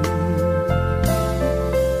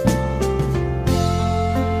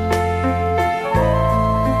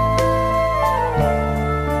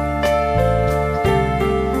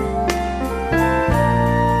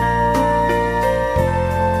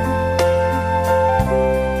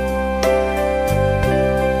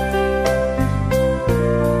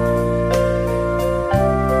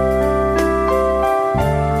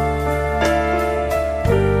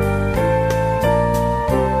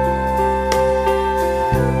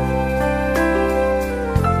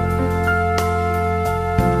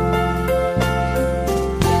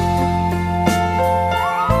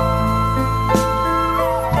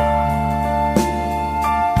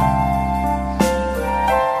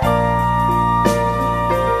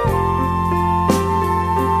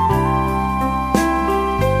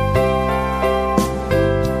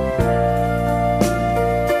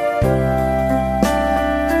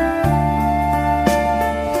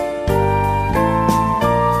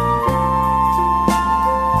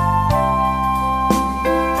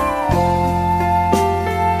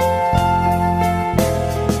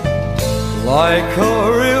 Like a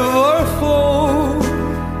river flows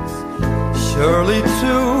surely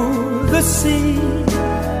to the sea,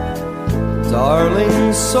 darling,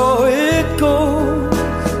 so it goes.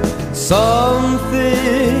 Some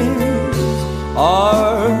things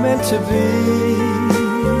are meant to be.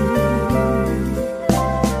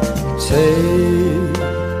 Take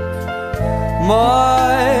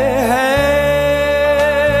my hand,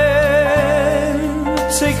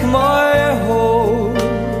 take my whole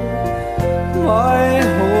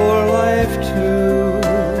life too.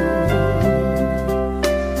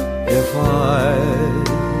 If I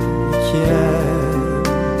can't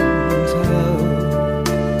help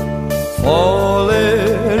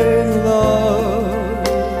falling in love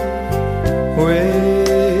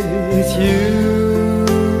with you,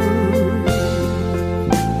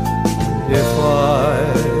 if I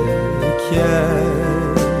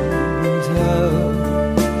can't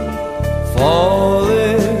help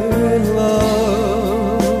falling in love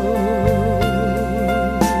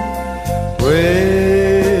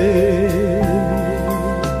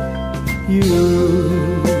with you.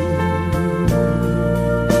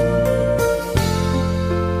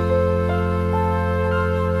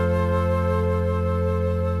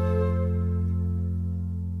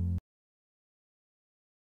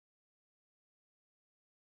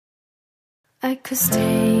 I could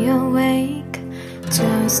stay awake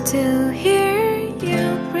just to hear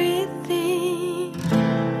you breathing,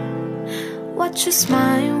 watch you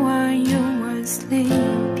smile while you were were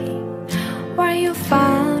sleeping, while you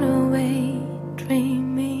far away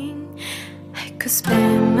dreaming. I could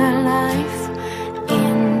spend my life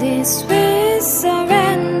in this way,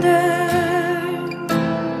 surrender.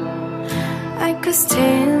 I could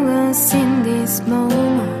stay lost in this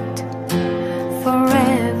moment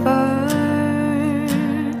forever.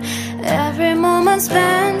 Every moment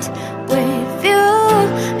spent with you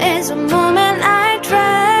is a moment I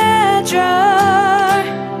treasure.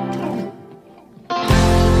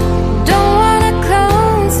 Don't wanna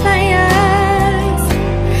close my eyes,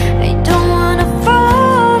 I don't wanna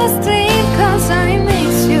fall asleep, 'cause I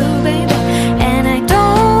miss you, baby, and I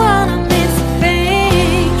don't wanna miss a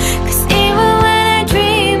thing. 'Cause even when I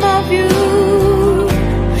dream of you,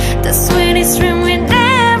 the sweetest dream we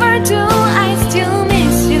never do, I still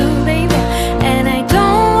miss you, baby, and I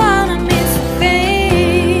don't wanna miss a thing.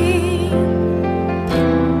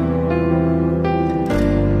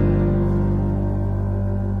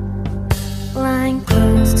 Lying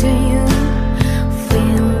close to you,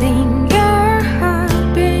 feeling your heart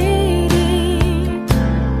beating,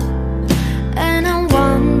 and I'm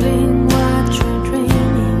wondering what you're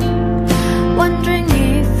dreaming, wondering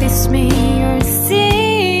if it's me you're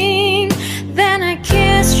seeing. Then I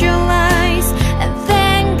kiss your eyes and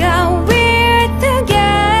then got weird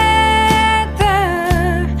together.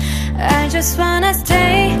 I just wanna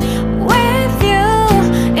stay with you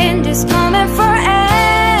in this moment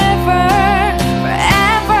forever,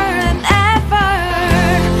 forever and ever.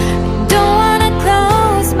 Don't wanna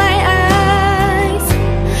close my eyes,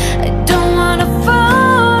 I don't wanna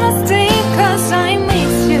fall asleep, 'cause I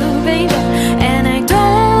miss you, baby, and I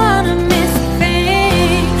don't wanna miss a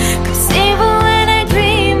thing. 'Cause even when I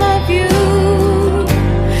dream of you,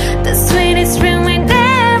 the sweetest dream we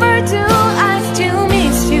never do, I still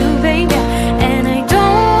miss you, baby, and I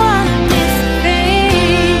don't wanna miss a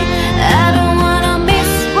thing. I don't wanna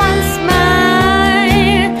miss one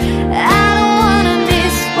smile, I don't wanna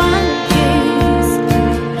miss one kiss.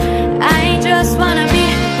 I just wanna be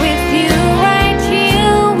with you, right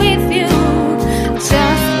here with you,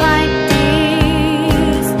 just like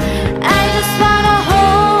this. I just wanna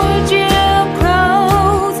hold you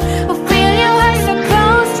close, or feel your eyes so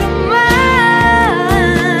close to mine,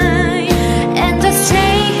 and just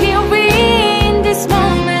stay here in this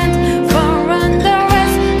moment for the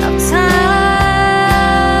rest of time.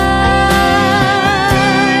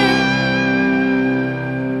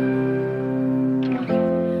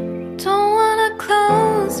 Don't wanna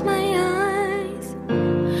close my eyes,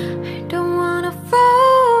 I don't wanna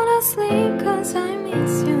fall asleep, 'cause I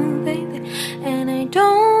miss you, baby, and I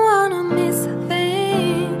don't wanna miss a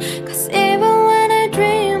thing. 'Cause even when I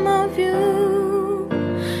dream of you,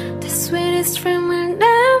 the sweetest dream we'll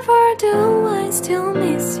never do, I still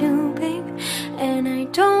miss you, baby, and I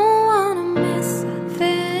don't wanna miss a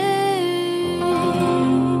thing.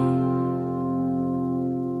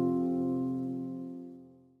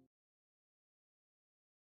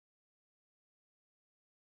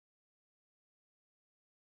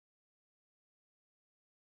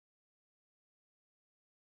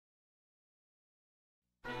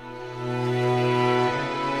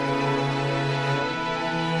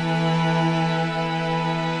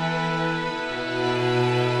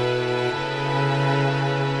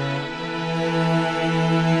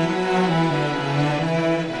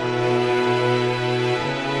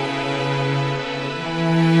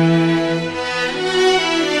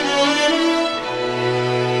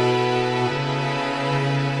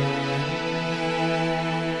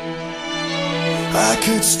 I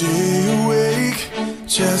could stay awake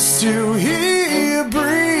just to hear you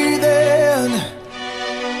breathing,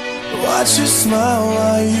 watch you smile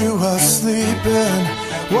while you are sleeping,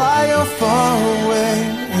 while you're far away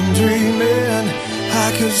and dreaming. I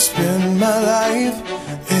could spend my life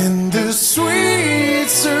in this sweet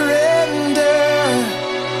surrender.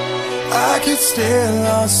 I could stay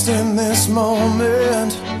lost in this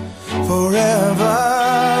moment forever,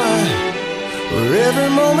 where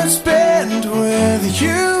every moment spent with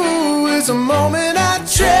you is a moment I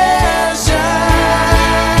treasure.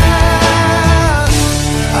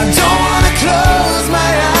 I don't wanna close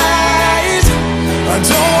my eyes, I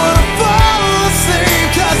don't wanna fall asleep,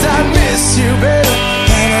 'cause I miss you, baby,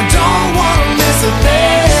 and I don't wanna miss a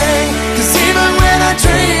thing. 'Cause even when I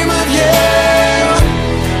dream of you,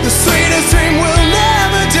 the sweetest dream we'll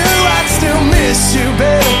never do, I'd still miss you,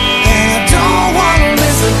 baby, and I don't wanna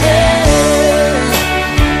miss a thing.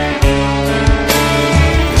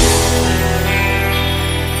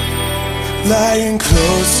 Lying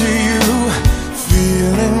close to you,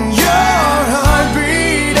 feeling your heart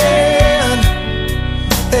beating,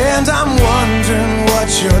 and I'm wondering what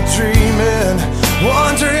you're dreaming,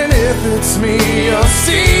 wondering if it's me you're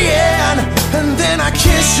seeing. And then I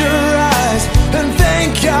kiss your eyes and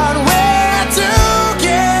thank God we're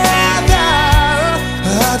together.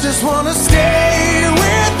 I just wanna stay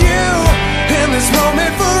with you in this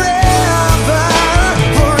moment forever,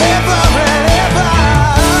 forever and ever.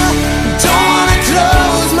 Don't wanna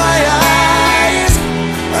close my eyes,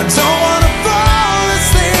 I don't wanna fall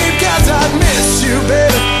asleep, 'cause I miss you,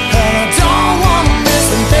 baby, and I don't wanna miss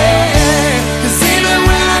a thing. 'Cause even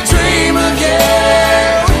when I dream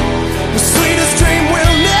again, the sweetest dream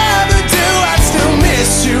we'll never do, I still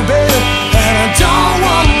miss you, baby, and I don't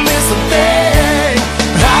wanna miss a thing.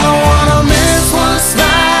 I don't wanna miss one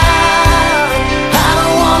smile, I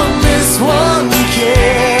don't wanna miss one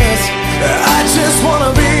kiss. I just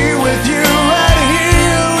wanna be with you, right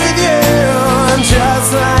here with you, and just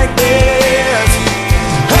like this.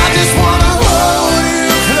 I just wanna hold you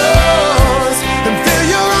close and feel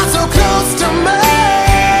your arms so close to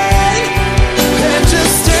mine, and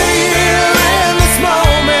just stay here in this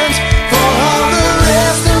moment for all the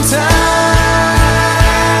rest of time.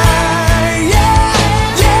 Yeah,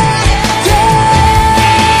 yeah, yeah.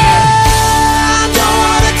 I don't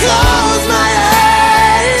wanna close my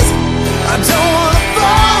eyes, I don't wanna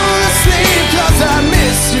fall asleep, 'cause I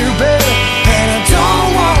miss you, baby, and I don't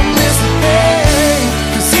wanna miss a thing.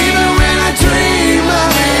 'Cause even when I dream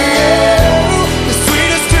of you, the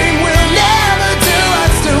sweetest dream we'll never do, I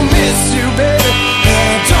still miss you, baby, and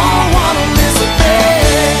I don't wanna miss a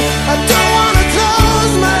thing. I don't wanna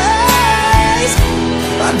close my eyes,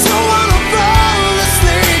 I don't wanna fall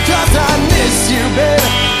asleep, 'cause I miss you, baby,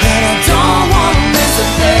 and I don't wanna miss a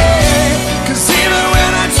thing. 'Cause even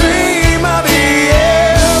when I dream of you,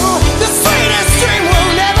 the sweetest dream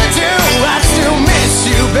we'll never do, I still miss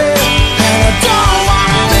you, baby, and I don't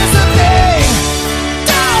wanna miss a thing.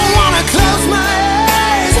 Don't wanna close my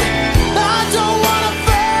eyes, I don't wanna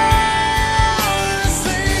fall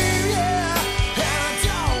asleep, yeah, and I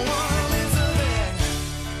don't wanna miss a thing.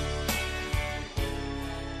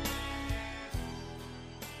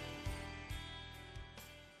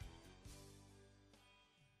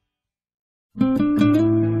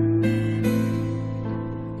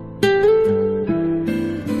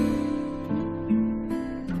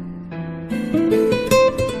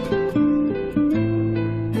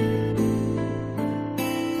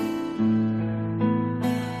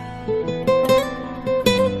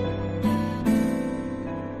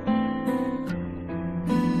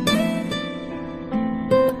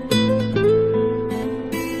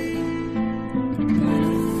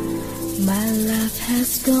 My love has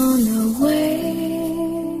gone away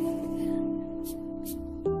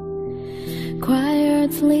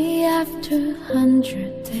quietly after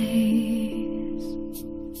 100 days.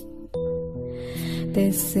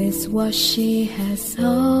 This is what she has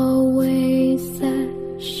always said.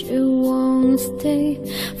 She won't stay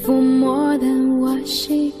for more than what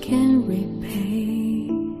she can repay.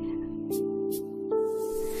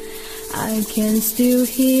 I can still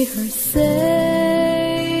hear her say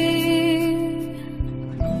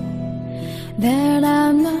that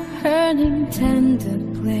I'm not her tender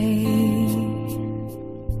play.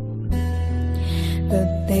 The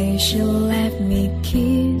day she let me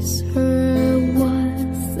kiss her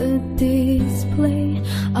was a display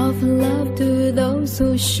of love to those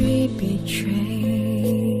who she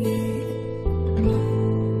betrayed.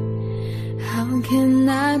 How can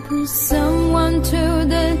I put someone to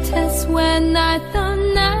the test when I thought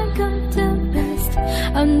I got the best?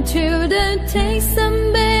 Until the taste some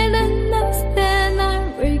bitterness that I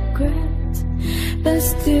regret, but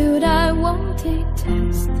still I won't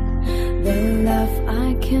detest the love I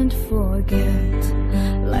can't forget,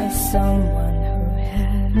 like someone who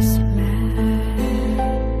has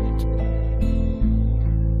left.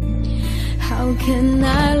 How can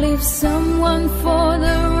I leave someone for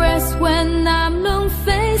the rest when I'm not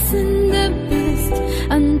facing the best?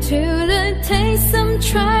 Until the taste some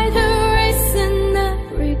try to erase and I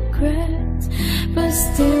regret, but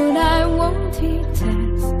still I won't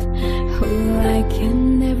detest who I can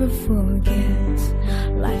never forget,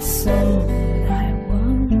 like someone I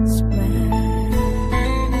once met.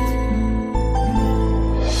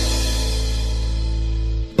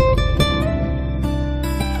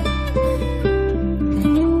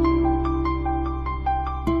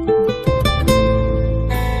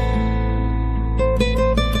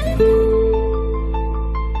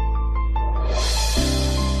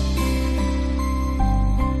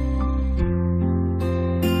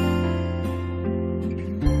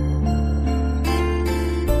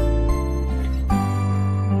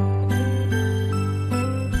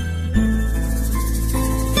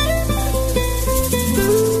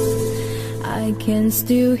 can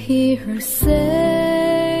still hear her say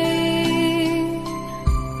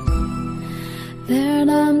that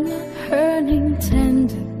I'm not her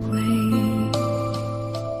intended way.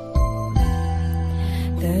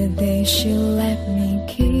 The day she let me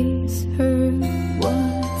kiss her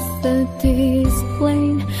was the display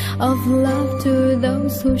of love to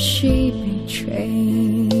those who she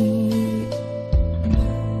betrayed.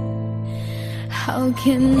 How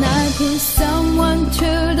can I put someone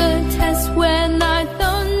to the test when I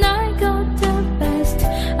thought I got the best?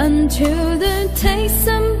 Until the taste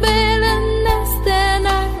some bitterness that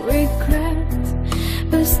I regret,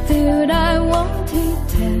 but still I won't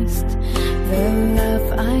detest the love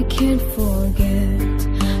I can't forget,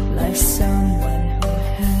 like someone who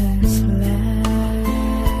has left.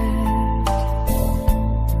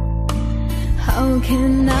 How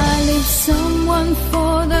can I leave someone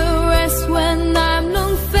for the rest when I'm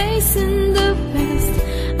not facing the best?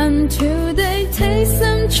 Until they taste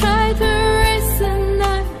some try to erase and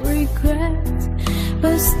I regret,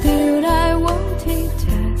 but still I won't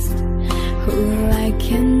detest who I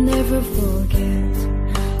can never forget,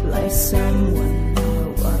 like someone I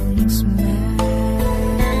once met.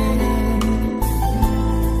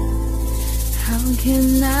 How can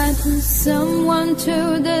I put someone to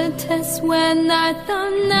the test when I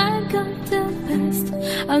thought I got the best?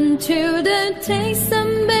 Until the taste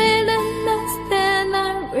some bitterness that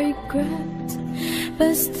I regret,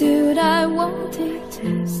 but still I won't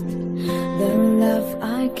detest the love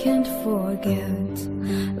I can't forget,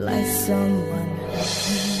 like someone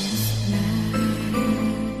who's left.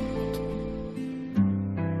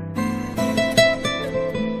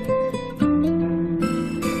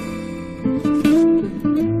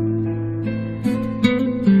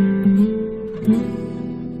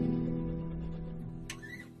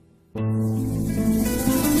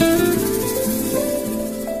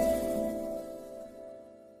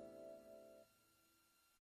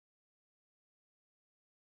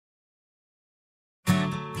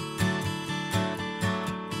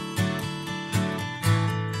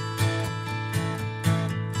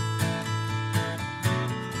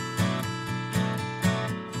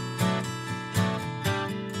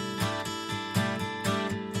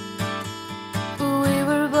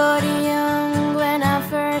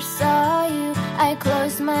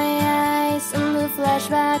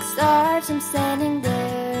 Flashback starts, I'm standing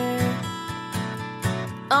there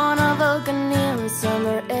on a balcony in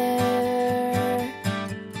summer air.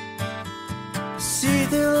 See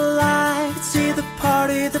the light, see the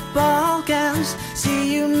party, the ball gowns.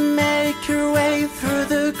 See you make your way through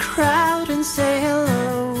the crowd and say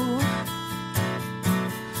hello.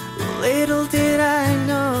 Little did I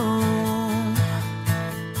know,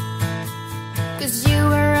 'cause you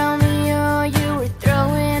were Romeo, you were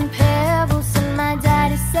throwing pebbles, and my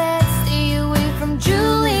daddy said stay away from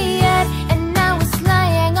Juliet. And I was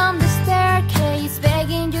lying on the staircase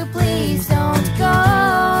begging you please don't go.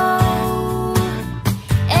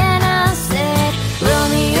 And I said,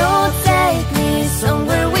 Romeo, take me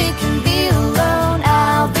somewhere we can be alone.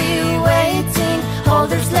 I'll be waiting, all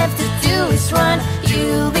there's left to do is run.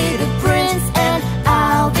 You'll be the prince and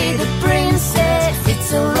I'll be the princess. It's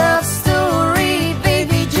a love story,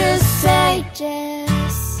 baby, just say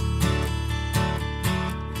yes.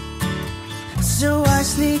 so I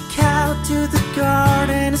sneak out to the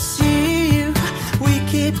garden to see you. We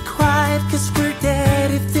keep quiet 'cause we're dead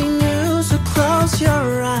if they knew, so close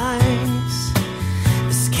your eyes.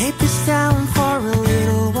 Escape this town for a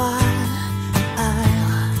little while.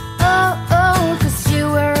 Oh, 'cause you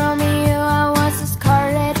were Romeo, I was a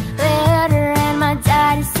scarlet letter, and my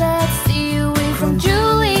daddy said stay away from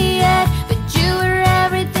Juliet. But you were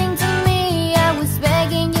everything to me, I was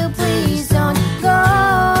begging you please don't go.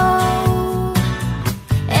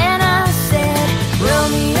 And I said,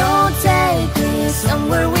 Romeo, take me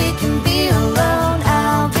somewhere we can be alone.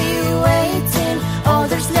 I'll be waiting, all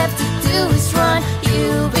there's left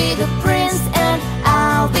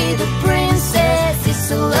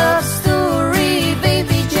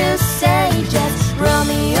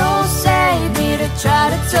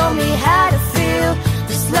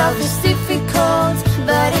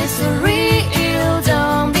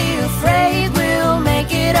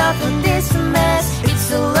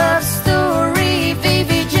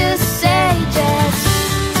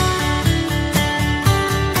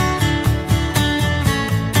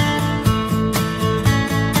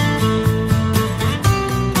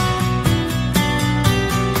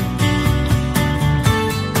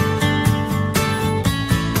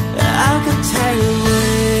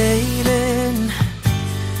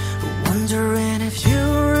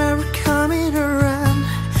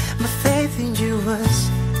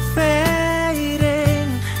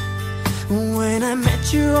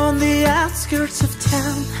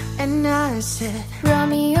come and I said,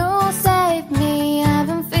 Romeo, save me, I've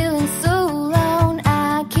been feeling so alone.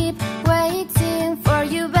 I keep waiting for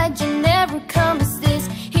you, but you never come. Is this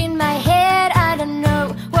in my head? I don't know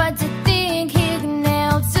what to think. He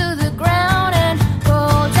nailed to the ground and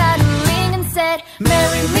pulled out a ring and said,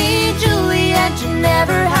 marry me, Juliet, you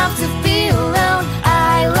never have to be alone.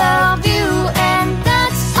 I love you and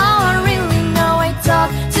that's all I really know. I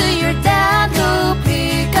talked to your dad, who'll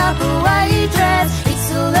pick up a white dress. It's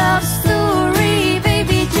a love story,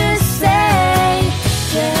 baby, just say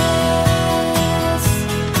yes.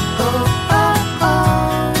 Oh, oh, oh.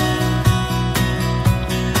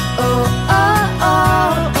 Oh, oh,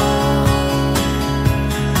 oh, oh.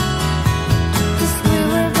 'Cause we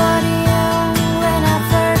were both young when I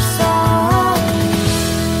first saw you.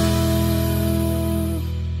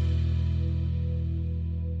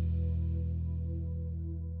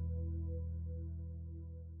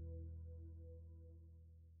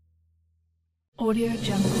 Audio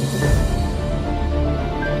Jungle.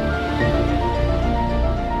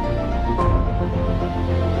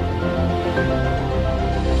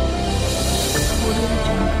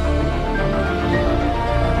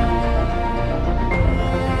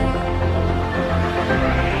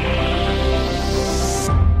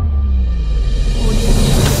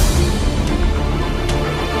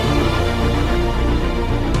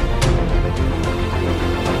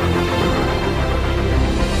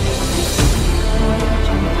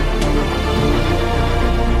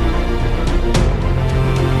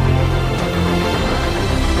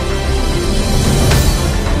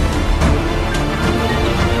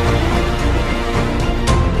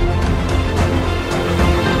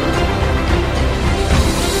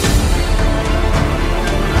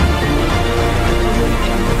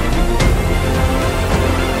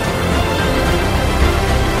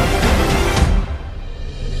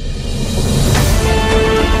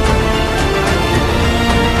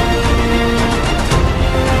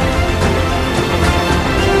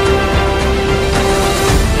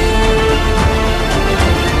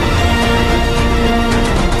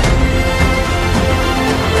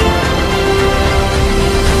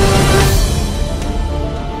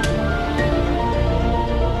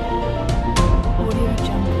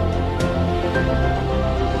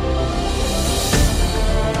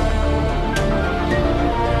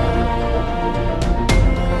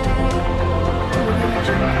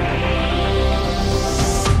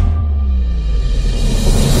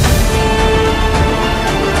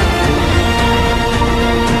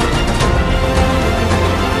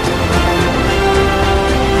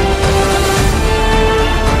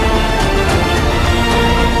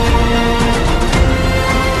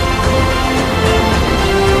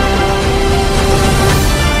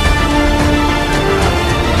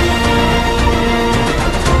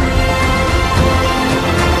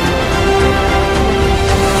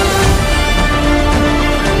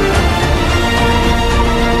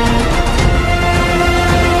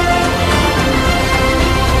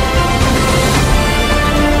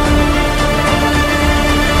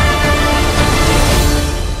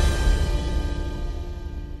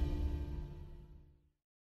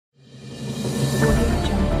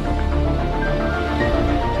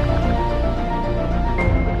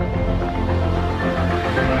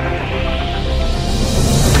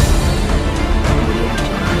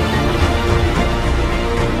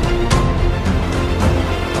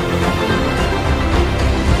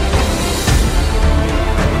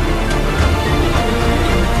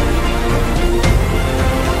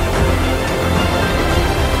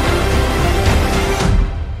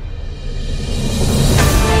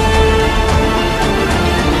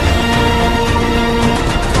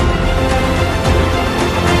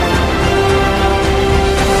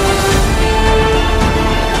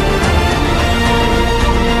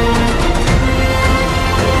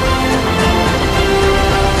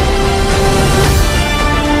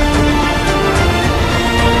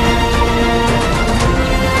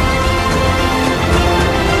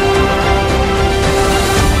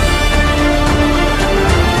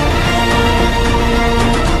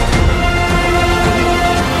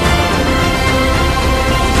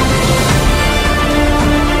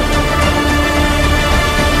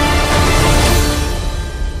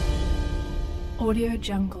 Audio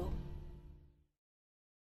Jungle.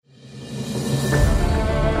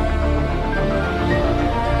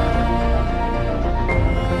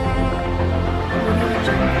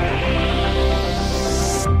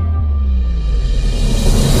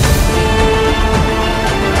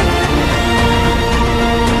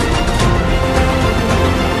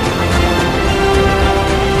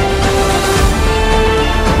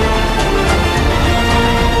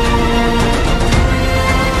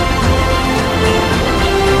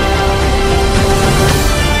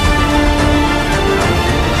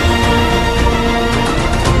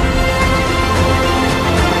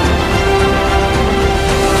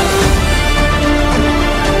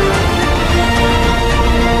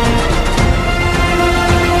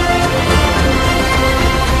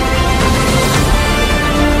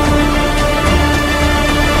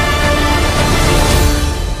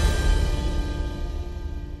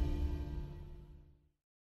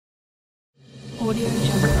 Audio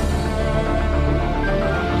Jungle.